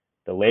to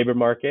the labor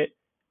market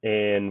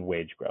and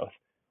wage growth,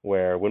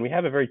 where when we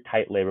have a very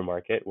tight labor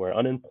market where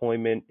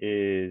unemployment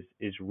is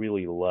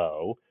really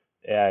low,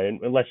 and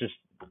let's just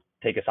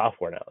take a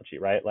software analogy,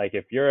 right? Like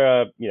if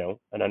you're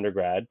an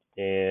undergrad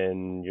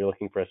and you're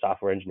looking for a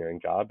software engineering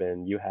job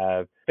and you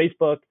have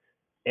Facebook,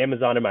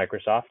 Amazon, and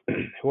Microsoft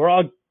who are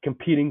all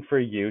competing for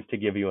you to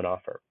give you an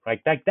offer,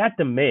 right? That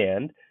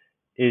demand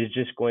is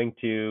just going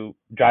to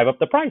drive up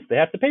the price they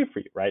have to pay for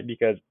you, right?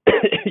 Because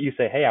you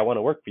say, hey, I want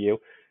to work for you,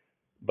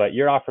 but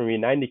you're offering me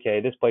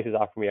 90K, this place is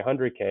offering me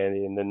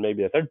 100K, and then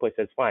maybe the third place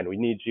says, fine, we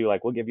need you,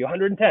 like we'll give you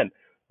 110,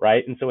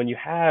 right? And so when you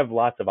have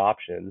lots of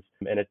options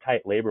in a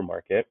tight labor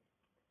market,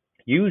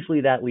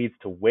 usually that leads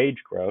to wage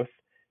growth,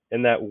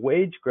 and that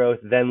wage growth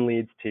then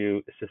leads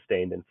to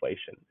sustained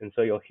inflation. And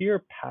so you'll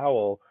hear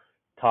Powell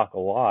talk a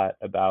lot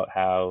about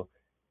how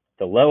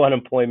the low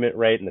unemployment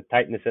rate and the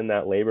tightness in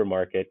that labor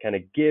market kind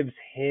of gives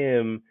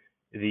him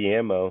the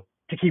ammo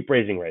to keep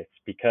raising rates,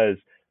 because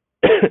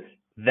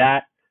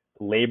that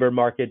labor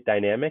market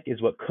dynamic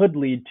is what could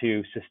lead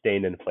to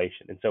sustained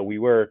inflation. And so we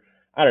were,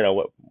 I don't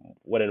know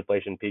what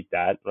inflation peaked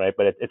at, right?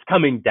 But it's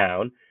coming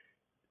down.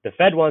 The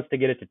Fed wants to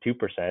get it to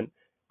 2%,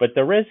 but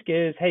the risk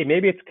is, hey,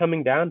 maybe it's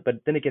coming down, but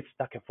then it gets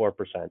stuck at 4%.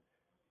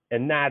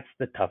 And that's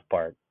the tough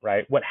part,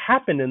 right? What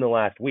happened in the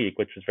last week,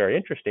 which was very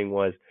interesting,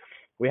 was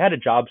we had a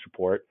jobs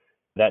report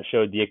that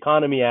showed the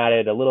economy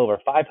added a little over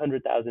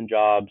 500,000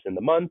 jobs in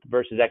the month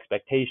versus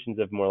expectations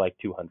of more like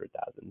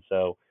 200,000.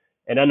 So,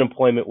 and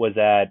unemployment was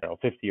at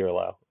 50-year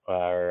low,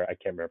 or I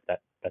can't remember if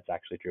that's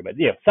actually true, but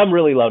some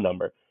really low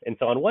number. And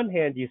so on one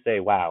hand, you say,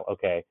 wow,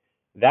 okay,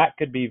 that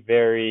could be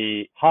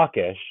very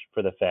hawkish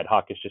for the Fed.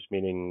 Hawkish just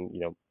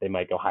meaning, they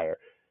might go higher,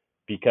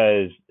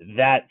 because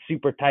that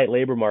super tight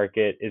labor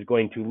market is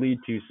going to lead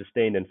to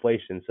sustained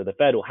inflation. So the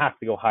Fed will have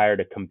to go higher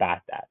to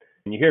combat that.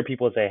 And you hear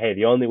people say, hey,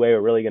 the only way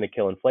we're really going to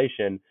kill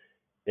inflation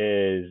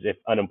is if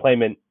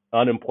unemployment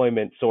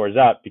soars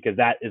up, because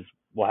that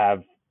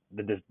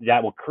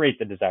will create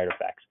the desired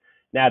effects.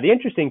 Now, the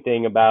interesting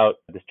thing about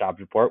this jobs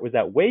report was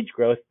that wage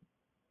growth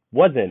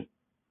wasn't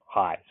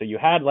high. So you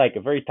had like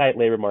a very tight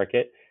labor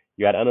market,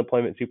 you had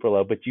unemployment super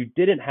low, but you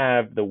didn't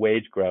have the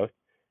wage growth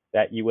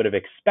that you would have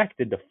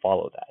expected to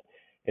follow that.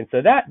 And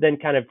so that then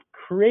kind of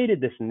created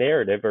this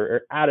narrative,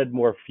 or added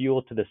more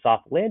fuel to the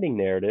soft landing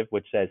narrative,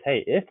 which says,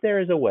 hey, if there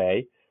is a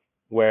way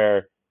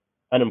where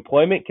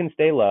unemployment can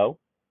stay low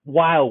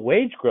while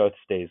wage growth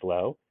stays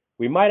low,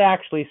 we might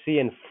actually see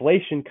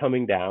inflation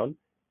coming down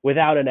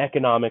without an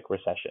economic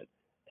recession.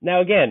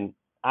 Now, again,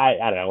 I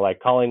don't know, like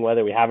calling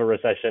whether we have a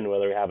recession,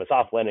 whether we have a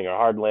soft landing or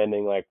hard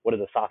landing, like what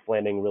does a soft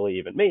landing really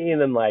even mean?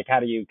 And like,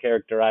 how do you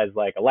characterize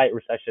like a light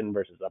recession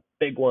versus a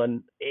big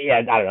one? Yeah,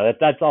 I don't know.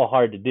 That's all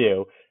hard to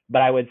do.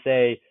 But I would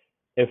say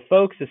if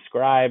folks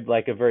ascribe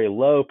like a very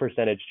low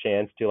percentage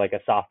chance to like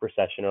a soft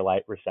recession or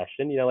light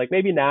recession, like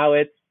maybe now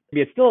maybe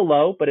it's still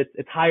low, but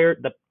it's higher.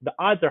 The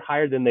odds are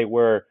higher than they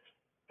were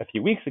a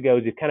few weeks ago.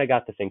 You've kind of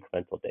got this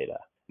incremental data.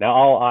 Now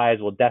all eyes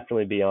will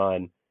definitely be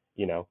on,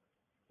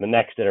 the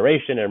next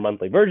iteration or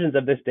monthly versions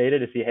of this data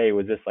to see, hey,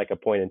 was this like a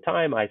point in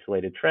time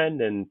isolated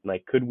trend? And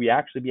like, could we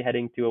actually be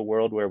heading to a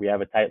world where we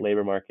have a tight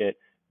labor market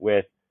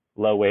with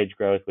low wage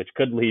growth, which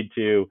could lead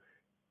to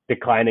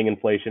declining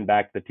inflation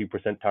back to the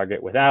 2%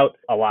 target without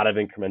a lot of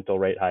incremental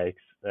rate hikes?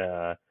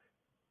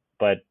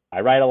 But I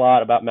write a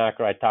lot about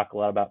macro. I talk a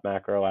lot about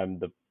macro. I'm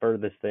the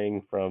furthest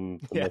thing from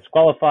the most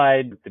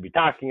qualified to be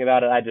talking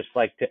about it. I just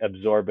like to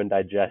absorb and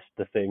digest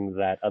the things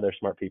that other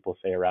smart people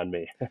say around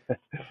me.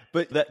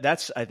 But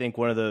that's, I think,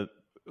 one of the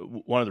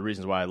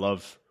reasons why I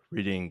love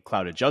reading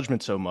Clouded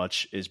Judgment so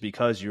much is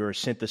because you're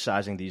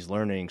synthesizing these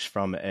learnings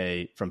from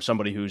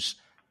somebody who's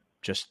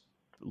just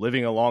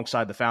living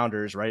alongside the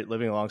founders, right?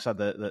 Living alongside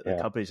the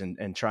companies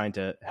and trying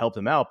to help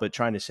them out, but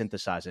trying to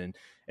synthesize it.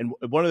 And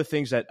one of the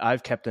things that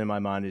I've kept in my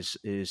mind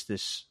is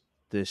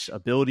this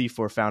ability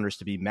for founders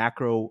to be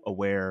macro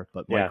aware,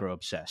 but micro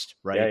obsessed,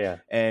 right? Yeah.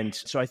 And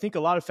so I think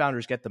a lot of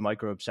founders get the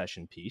micro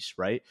obsession piece,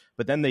 right?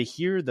 But then they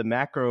hear the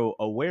macro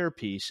aware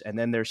piece and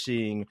then they're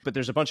seeing, but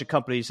there's a bunch of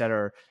companies that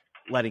are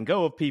letting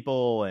go of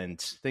people and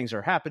things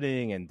are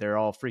happening and they're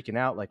all freaking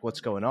out, like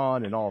what's going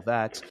on and all of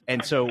that.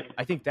 And so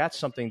I think that's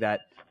something that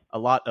a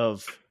lot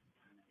of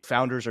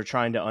founders are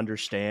trying to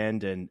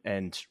understand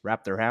and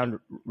wrap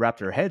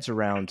their heads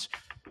around.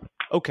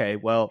 Okay,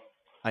 well,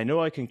 I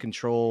know I can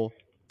control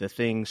the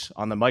things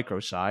on the micro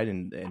side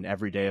and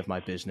every day of my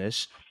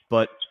business,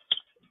 but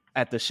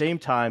at the same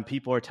time,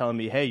 people are telling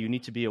me, hey, you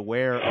need to be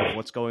aware of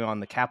what's going on in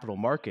the capital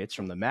markets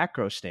from the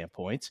macro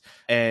standpoint.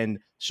 And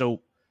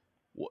so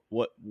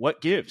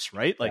what gives,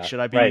 right? Like, should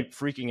I be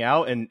freaking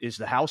out and is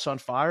the house on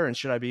fire and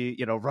should I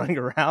be, running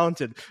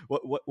around and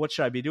what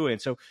should I be doing?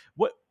 So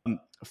what,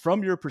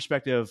 from your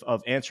perspective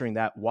of answering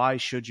that, why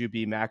should you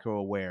be macro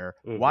aware?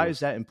 Mm-hmm. Why is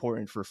that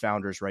important for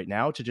founders right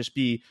now to just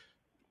be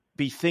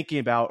thinking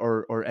about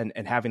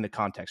and having the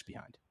context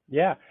behind?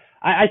 Yeah.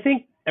 I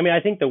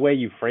think the way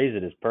you phrase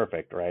it is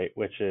perfect, right?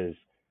 Which is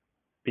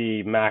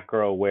be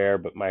macro aware,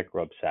 but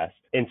micro obsessed.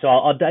 And so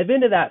I'll dive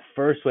into that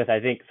first with,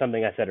 I think,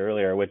 something I said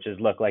earlier, which is,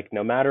 look, like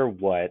no matter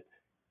what,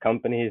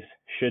 companies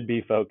should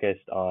be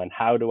focused on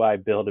how do I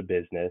build a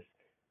business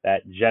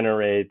that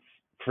generates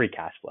free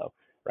cash flow,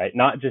 right?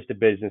 Not just a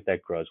business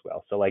that grows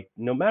well. So like,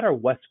 no matter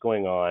what's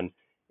going on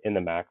in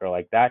the macro,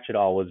 like that should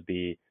always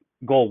be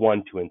goal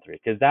 1, 2, and 3,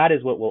 because that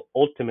is what will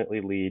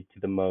ultimately lead to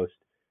the most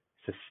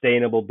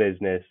sustainable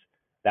business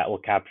that will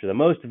capture the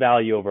most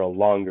value over a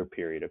longer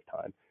period of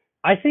time.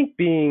 I think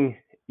being,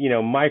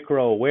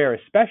 micro aware,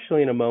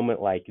 especially in a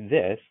moment like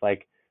this,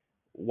 like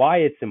why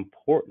it's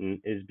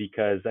important is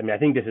because, I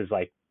think this is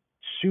like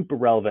super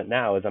relevant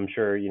now, as I'm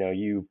sure,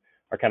 you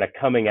are kind of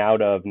coming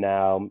out of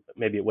now.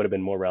 Maybe it would have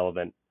been more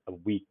relevant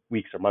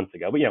weeks or months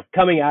ago, but,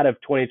 coming out of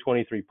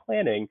 2023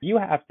 planning, you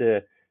have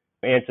to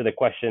answer the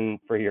question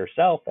for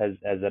yourself as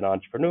an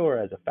entrepreneur,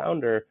 as a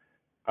founder.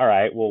 All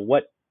right,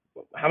 well,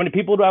 how many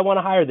people do I want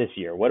to hire this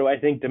year? What do I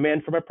think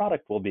demand for my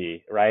product will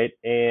be, right?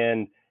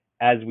 And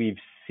as we've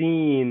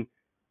seen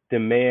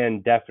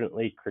demand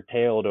definitely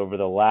curtailed over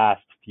the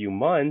last few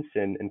months,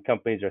 and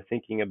companies are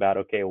thinking about,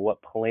 okay,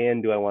 what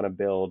plan do I want to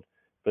build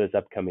for this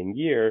upcoming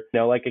year?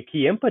 Like a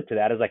key input to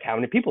that is like, how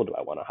many people do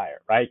I want to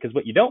hire, right? Because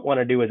what you don't want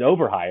to do is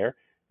overhire,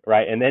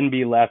 right? And then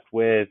be left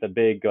with a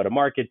big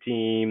go-to-market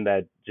team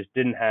that just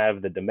didn't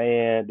have the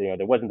demand.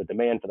 There wasn't the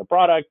demand for the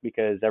product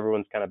because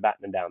everyone's kind of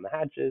battening down the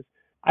hatches.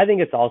 I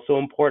think it's also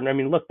important.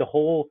 Look, the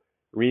whole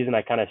reason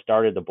I kind of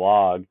started the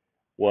blog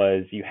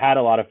was you had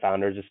a lot of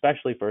founders,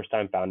 especially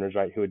first-time founders,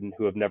 right,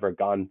 who have never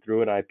gone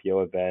through an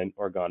IPO event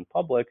or gone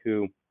public,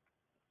 who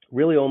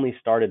really only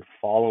started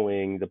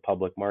following the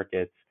public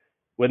markets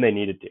when they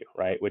needed to,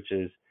 right? Which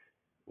is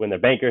when the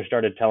bankers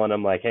started telling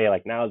them like, hey,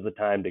 like now's the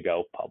time to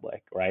go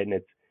public, right? And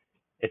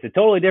it's a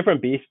totally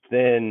different beast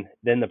than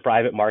the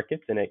private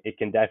markets, and it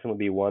can definitely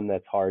be one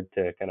that's hard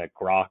to kind of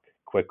grok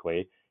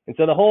quickly. And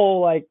so the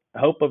whole like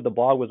hope of the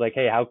blog was like,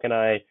 hey, how can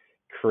I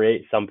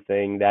create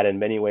something that in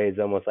many ways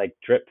almost like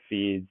drip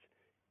feeds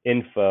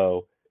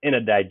info in a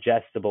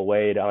digestible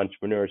way to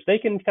entrepreneurs? They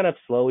can kind of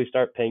slowly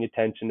start paying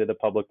attention to the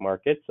public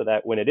market so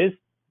that when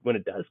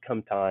it does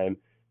come time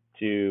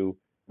to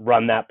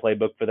run that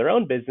playbook for their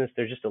own business,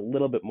 there's just a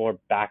little bit more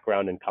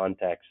background and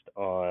context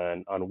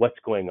on what's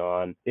going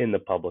on in the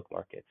public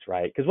markets,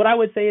 right? Because what I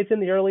would say is in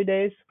the early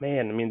days,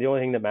 man, the only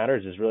thing that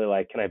matters is really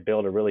like, can I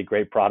build a really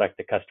great product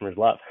that customers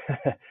love?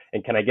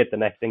 And can I get the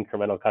next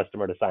incremental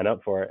customer to sign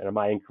up for it? And am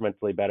I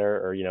incrementally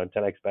better or,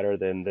 10x better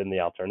than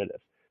the alternative?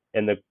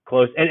 and the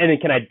close, and then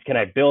can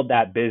I build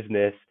that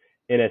business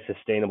in a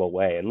sustainable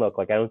way? And look,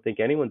 like I don't think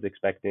anyone's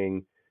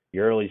expecting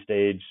your early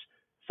stage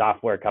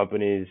software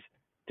companies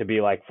to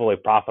be like fully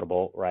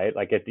profitable, right?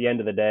 Like at the end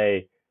of the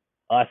day,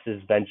 us as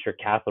venture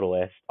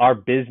capitalists, our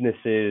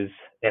businesses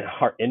and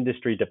our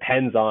industry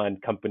depends on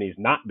companies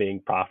not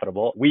being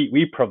profitable.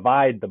 We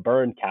provide the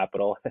burn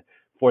capital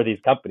for these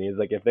companies.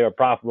 Like if they were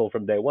profitable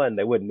from day one,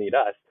 they wouldn't need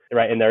us,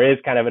 right? And there is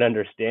kind of an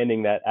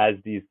understanding that as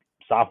these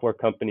software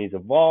companies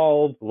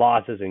evolve,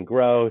 losses and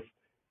growth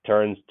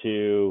turns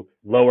to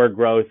lower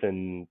growth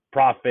and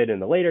profit in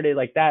the later days,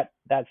 like that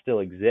still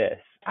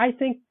exists. I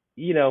think,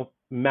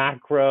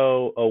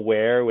 macro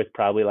aware with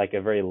probably like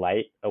a very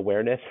light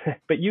awareness,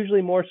 but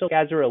usually more so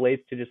as it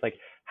relates to just like,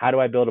 how do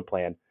I build a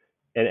plan,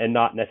 and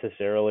not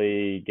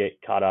necessarily get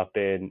caught up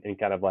in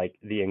kind of like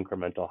the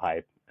incremental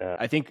hype.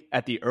 I think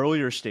at the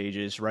earlier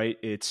stages, right,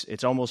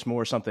 it's almost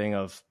more something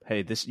of,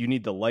 hey, this, you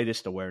need the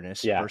lightest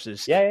awareness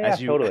versus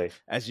totally.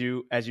 as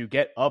you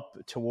get up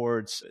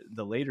towards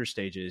the later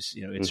stages,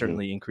 it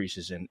certainly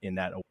increases in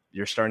that.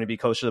 You're starting to be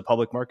closer to the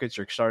public markets.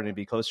 You're starting to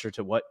be closer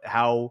to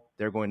how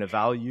they're going to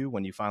value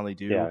when you finally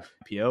do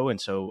IPO. And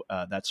so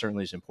that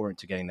certainly is important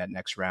to getting that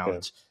next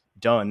round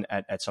done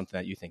at something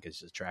that you think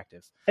is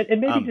attractive. And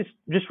maybe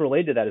just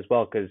related to that as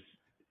well, because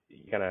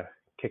you kind of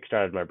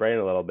kickstarted my brain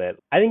a little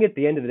bit. I think at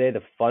the end of the day,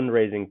 the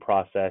fundraising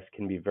process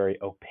can be very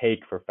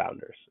opaque for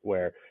founders,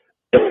 where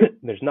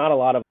there's not a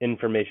lot of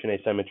information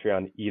asymmetry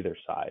on either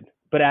side.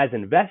 But as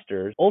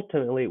investors,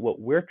 ultimately, what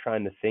we're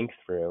trying to think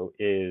through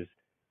is,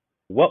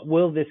 what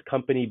will this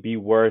company be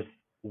worth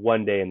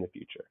one day in the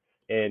future?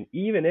 And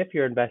even if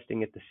you're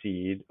investing at the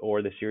seed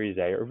or the Series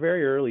A or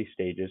very early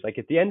stages, like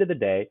at the end of the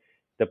day,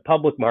 the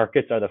public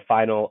markets are the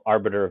final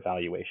arbiter of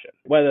valuation,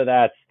 whether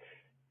that's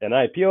an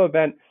IPO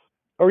event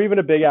or even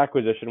a big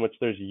acquisition, which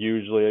there's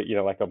usually,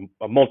 like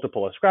a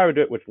multiple ascribed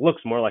to it, which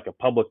looks more like a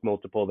public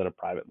multiple than a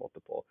private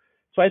multiple.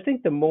 So I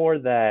think the more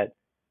that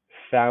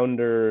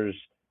founders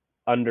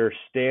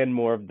understand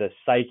more of the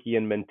psyche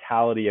and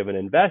mentality of an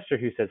investor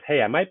who says,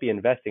 hey, I might be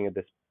investing at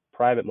this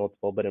private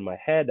multiple, but in my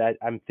head,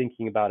 I'm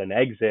thinking about an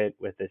exit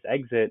with this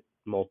exit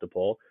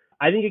multiple.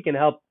 I think it can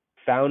help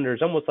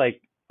founders almost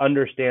like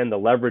understand the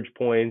leverage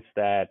points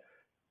that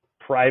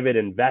private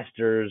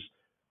investors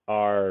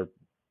are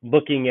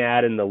looking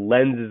at and the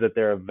lenses that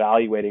they're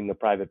evaluating the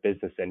private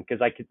business in.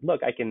 Because I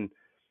can,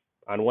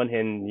 on one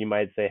hand, you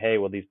might say, hey,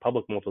 well, these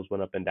public multiples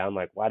went up and down.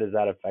 Like, why does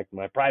that affect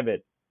my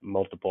private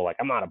multiple? Like,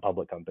 I'm not a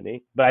public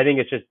company. But I think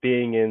it's just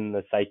being in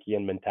the psyche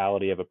and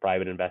mentality of a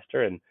private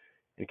investor and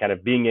kind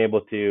of being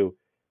able to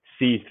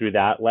see through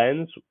that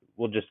lens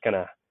will just kind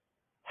of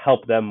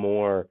help them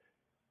more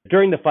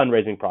during the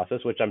fundraising process,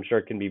 which I'm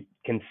sure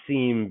can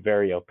seem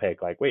very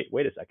opaque. Like, wait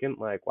a second,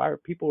 like, why are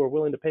people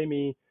willing to pay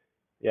me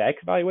X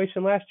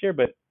valuation last year,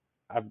 but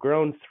I've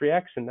grown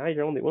 3X and now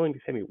you're only willing to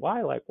pay me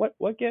Y? Like,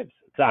 what gives?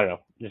 So I don't know,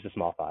 just a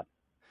small thought.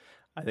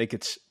 I think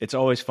it's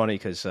always funny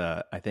because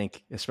I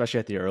think, especially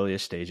at the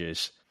earliest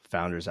stages,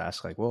 founders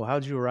ask like, well, how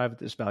did you arrive at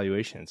this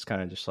valuation? It's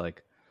kind of just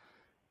like,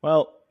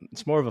 well,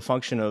 it's more of a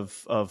function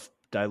of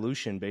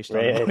dilution based on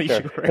the money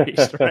you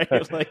raised,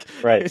 right? Like,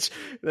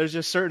 there's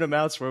just certain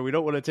amounts where we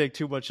don't want to take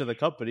too much of the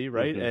company,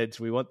 right? And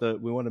we want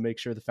to make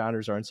sure the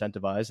founders are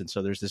incentivized. And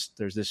so there's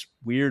this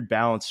weird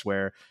balance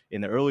where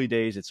in the early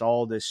days, it's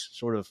all this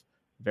sort of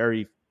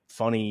very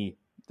funny.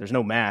 There's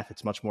no math.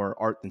 It's much more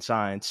art than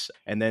science.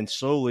 And then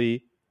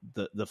slowly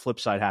the flip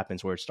side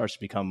happens where it starts to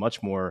become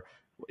much more,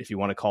 if you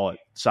want to call it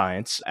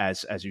science,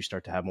 as you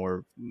start to have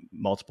more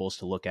multiples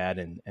to look at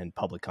and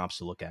public comps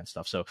to look at and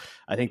stuff. So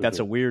I think that's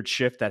a weird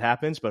shift that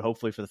happens, but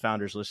hopefully for the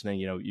founders listening,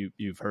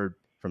 you've heard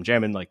from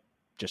Jamin, like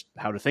just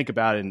how to think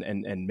about it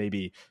and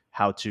maybe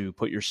how to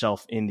put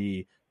yourself in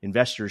the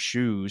investor's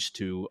shoes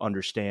to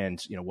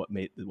understand,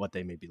 what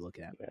they may be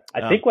looking at.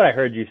 I think what I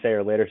heard you say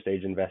are later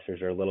stage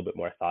investors are a little bit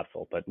more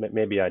thoughtful, but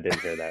maybe I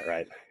didn't hear that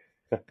right.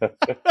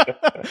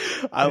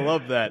 I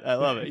love that. I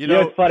love it.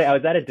 It's funny. I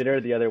was at a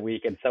dinner the other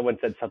week and someone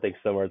said something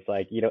similar. It's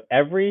like,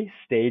 every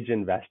stage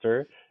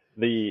investor,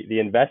 the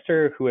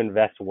investor who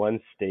invests one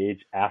stage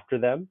after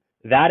them,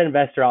 that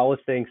investor always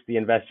thinks the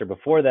investor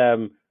before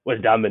them was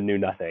dumb and knew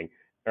nothing,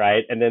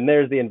 right? And then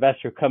there's the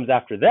investor who comes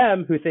after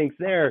them who thinks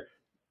they're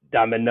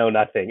dumb and know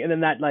nothing. And then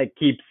that like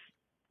keeps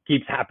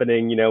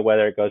happening,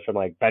 whether it goes from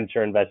like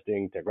venture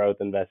investing to growth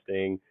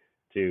investing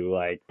to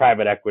like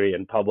private equity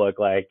and public,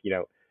 like,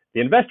 the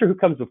investor who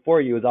comes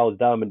before you is always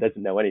dumb and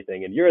doesn't know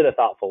anything, and you're the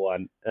thoughtful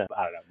one. I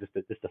don't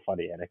know, just a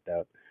funny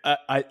anecdote.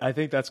 I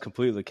think that's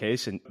completely the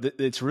case, and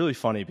it's really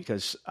funny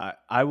because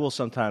I will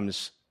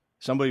sometimes,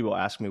 somebody will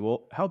ask me,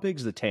 well, how big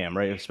is the TAM,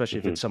 right? Especially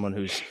if it's someone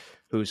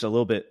who's a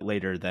little bit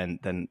later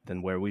than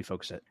where we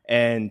focus it,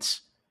 and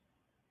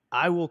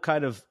I will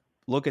kind of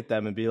look at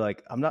them and be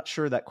like, I'm not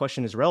sure that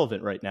question is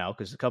relevant right now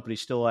because the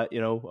company's still at,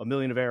 $1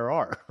 million of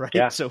ARR, right?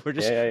 Yeah. So we're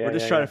just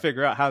trying to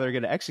figure out how they're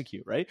going to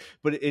execute, right?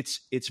 But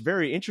it's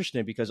very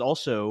interesting because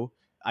also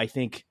I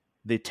think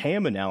the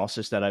TAM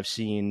analysis that I've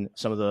seen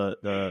some of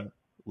the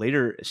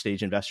later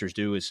stage investors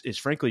do is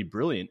frankly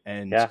brilliant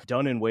and Yeah.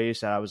 done in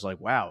ways that I was like,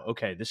 wow,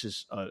 okay, this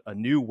is a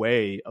new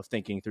way of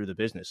thinking through the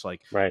business.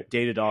 Like Right.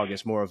 Datadog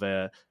is more of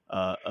a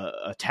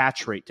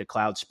attach rate to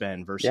cloud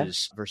spend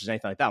versus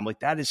anything like that. I'm like,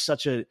 that is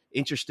such an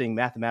interesting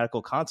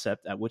mathematical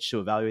concept at which to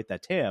evaluate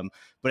that TAM.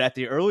 But at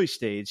the early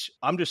stage,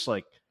 I'm just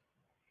like,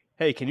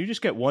 hey, can you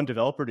just get one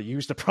developer to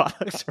use the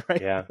product,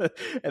 right? Yeah.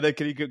 And then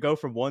can you go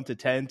from 1 to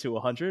 10 to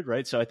 100,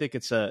 right? So I think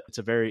it's a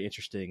very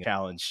interesting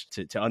challenge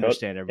to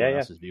understand everyone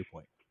else's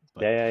viewpoint.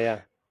 But,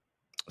 yeah.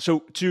 So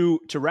to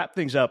wrap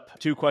things up,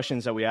 2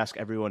 questions that we ask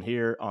everyone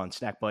here on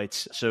Snack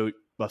Bites. So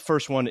the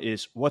first one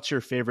is, what's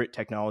your favorite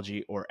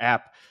technology or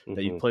app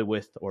that you play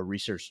with or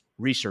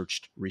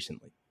researched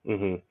recently?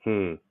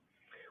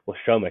 Well,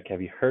 Shomik,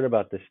 have you heard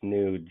about this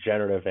new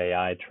generative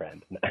AI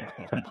trend?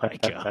 Oh my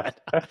God.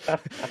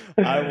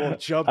 I will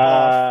jump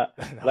off.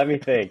 Let me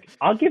think.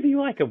 I'll give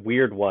you like a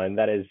weird one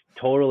that is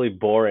totally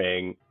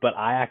boring, but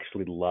I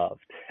actually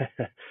loved.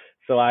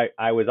 So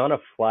I was on a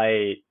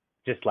flight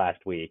just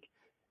last week.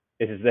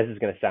 This is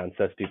going to sound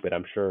so stupid.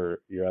 I'm sure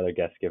your other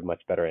guests give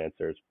much better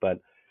answers. But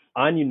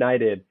on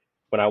United,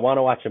 when I want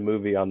to watch a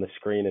movie on the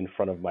screen in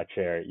front of my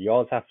chair, you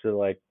always have to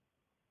like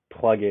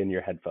plug in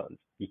your headphones.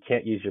 You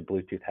can't use your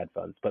Bluetooth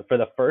headphones. But for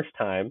the first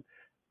time,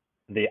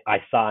 I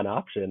saw an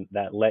option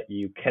that let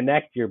you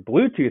connect your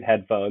Bluetooth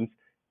headphones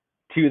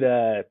to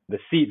the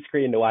seat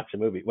screen to watch a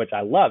movie, which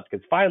I loved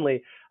because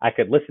finally I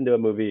could listen to a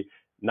movie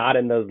not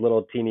in those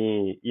little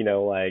teeny,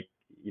 the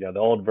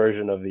old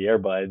version of the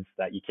earbuds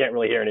that you can't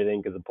really hear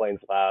anything because the plane's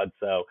loud.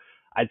 So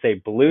I'd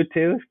say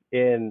Bluetooth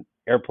in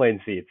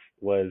airplane seats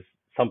was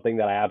something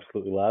that I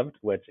absolutely loved,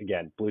 which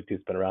again,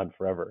 Bluetooth's been around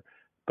forever.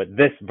 But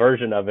this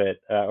version of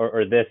it,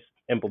 or this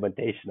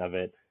implementation of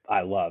it,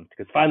 I loved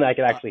because finally I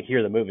could actually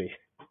hear the movie.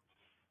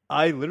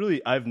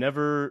 I've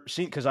never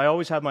seen, because I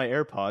always have my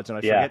AirPods and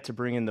I forget to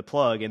bring in the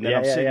plug, and then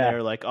I'm sitting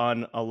there like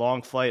on a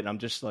long flight and I'm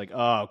just like,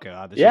 oh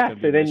God, this is gonna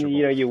be miserable.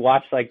 So then you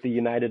watch like the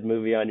United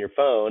movie on your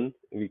phone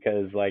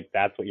because like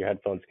that's what your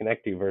headphones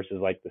connect to versus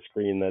like the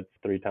screen that's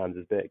 3 times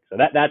as big. So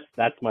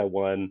that's my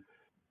one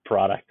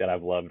product that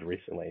I've loved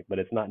recently, but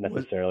it's not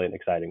necessarily an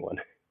exciting one.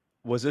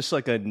 Was this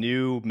like a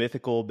new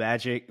magical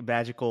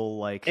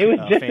like it was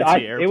just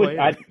fancy airplane?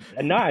 I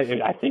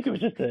think it was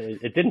just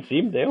it didn't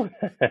seem to,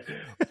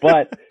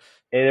 but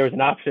there was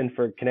an option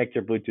for connect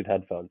your Bluetooth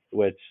headphones,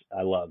 which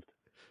I loved.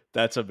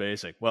 That's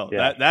amazing. Well,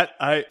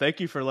 I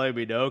thank you for letting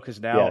me know,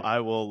 because now I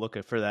will look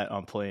for that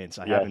on planes.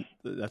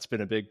 That's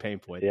been a big pain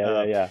point.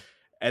 Yeah.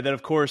 And then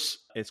of course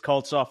it's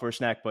called Software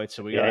Snack Bites,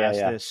 so we gotta ask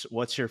this: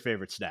 what's your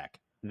favorite snack?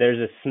 There's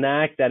a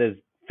snack that is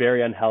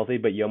very unhealthy,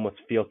 but you almost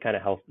feel kind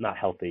of not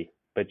healthy,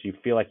 but you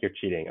feel like you're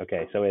cheating.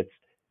 Okay, so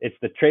it's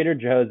the Trader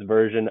Joe's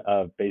version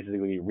of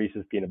basically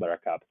Reese's peanut butter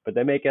cups, but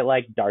they make it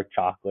like dark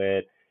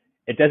chocolate.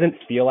 It doesn't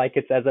feel like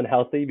it's as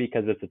unhealthy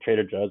because it's a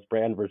Trader Joe's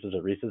brand versus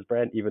a Reese's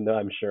brand, even though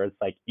I'm sure it's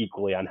like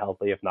equally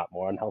unhealthy, if not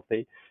more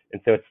unhealthy.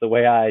 And so it's the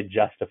way I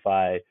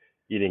justify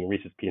eating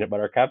Reese's peanut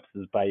butter cups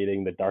is by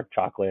eating the dark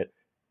chocolate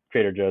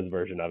Trader Joe's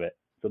version of it.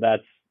 So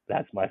that's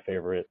my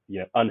favorite,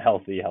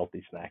 unhealthy,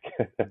 healthy snack.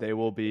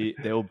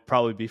 They'll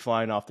probably be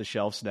flying off the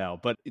shelves now.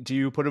 But do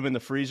you put them in the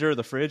freezer or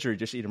the fridge, or you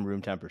just eat them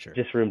room temperature?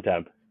 Just room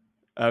temp.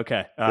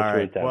 Okay. All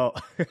right.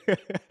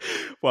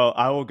 Well,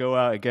 I will go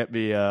out and get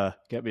me a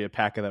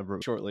pack of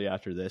them shortly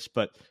after this.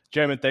 But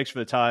Jamin, thanks for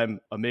the time.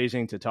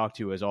 Amazing to talk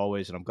to you as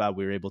always, and I'm glad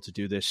we were able to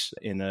do this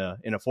in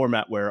a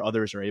format where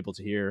others are able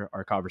to hear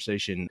our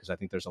conversation, because I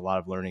think there's a lot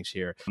of learnings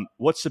here.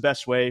 What's the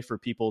best way for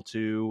people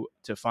to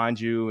find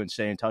you and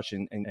stay in touch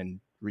and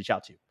reach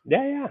out to you?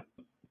 Yeah.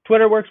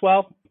 Twitter works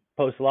well.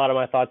 Post a lot of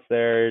my thoughts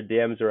there.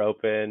 DMs are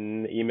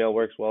open. Email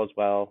works well as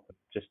well.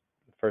 Just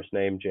first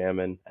name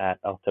Jamin at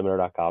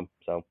altimeter.com.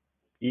 So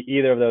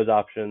either of those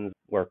options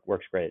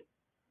works great.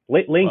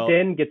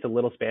 LinkedIn gets a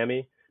little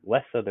spammy,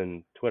 less so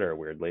than Twitter,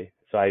 weirdly.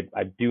 So I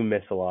do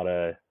miss a lot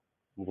of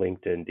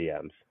LinkedIn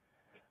DMs.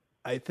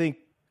 I think,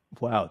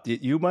 wow,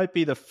 you might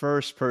be the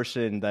first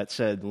person that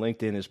said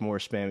LinkedIn is more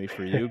spammy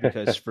for you,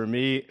 because for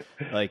me,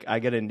 like I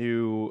get a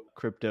new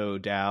crypto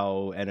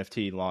DAO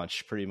NFT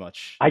launch pretty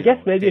much. I guess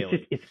maybe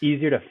daily. it's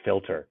easier to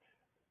filter.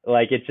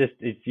 Like it's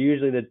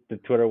usually the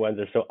Twitter ones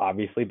are so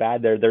obviously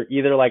bad. They're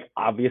either like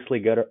obviously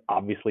good or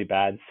obviously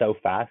bad so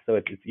fast. So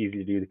it's easy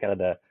to do kind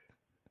of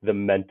the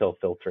mental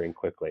filtering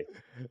quickly.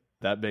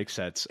 That makes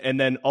sense. And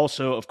then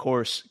also, of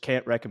course,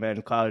 can't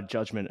recommend Cloud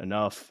Judgment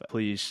enough.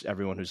 Please,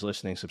 everyone who's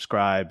listening,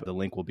 subscribe. The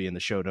link will be in the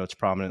show notes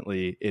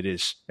prominently. It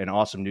is an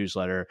awesome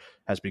newsletter,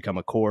 has become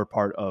a core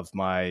part of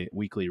my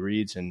weekly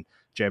reads. And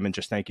Jamin,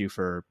 just thank you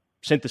for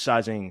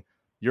synthesizing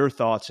your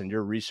thoughts and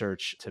your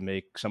research to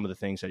make some of the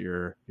things that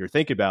you're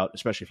thinking about,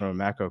 especially from a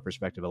macro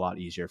perspective, a lot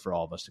easier for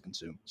all of us to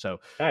consume. So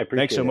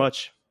thanks so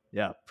much.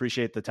 Yeah,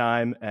 appreciate the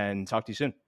time, and talk to you soon.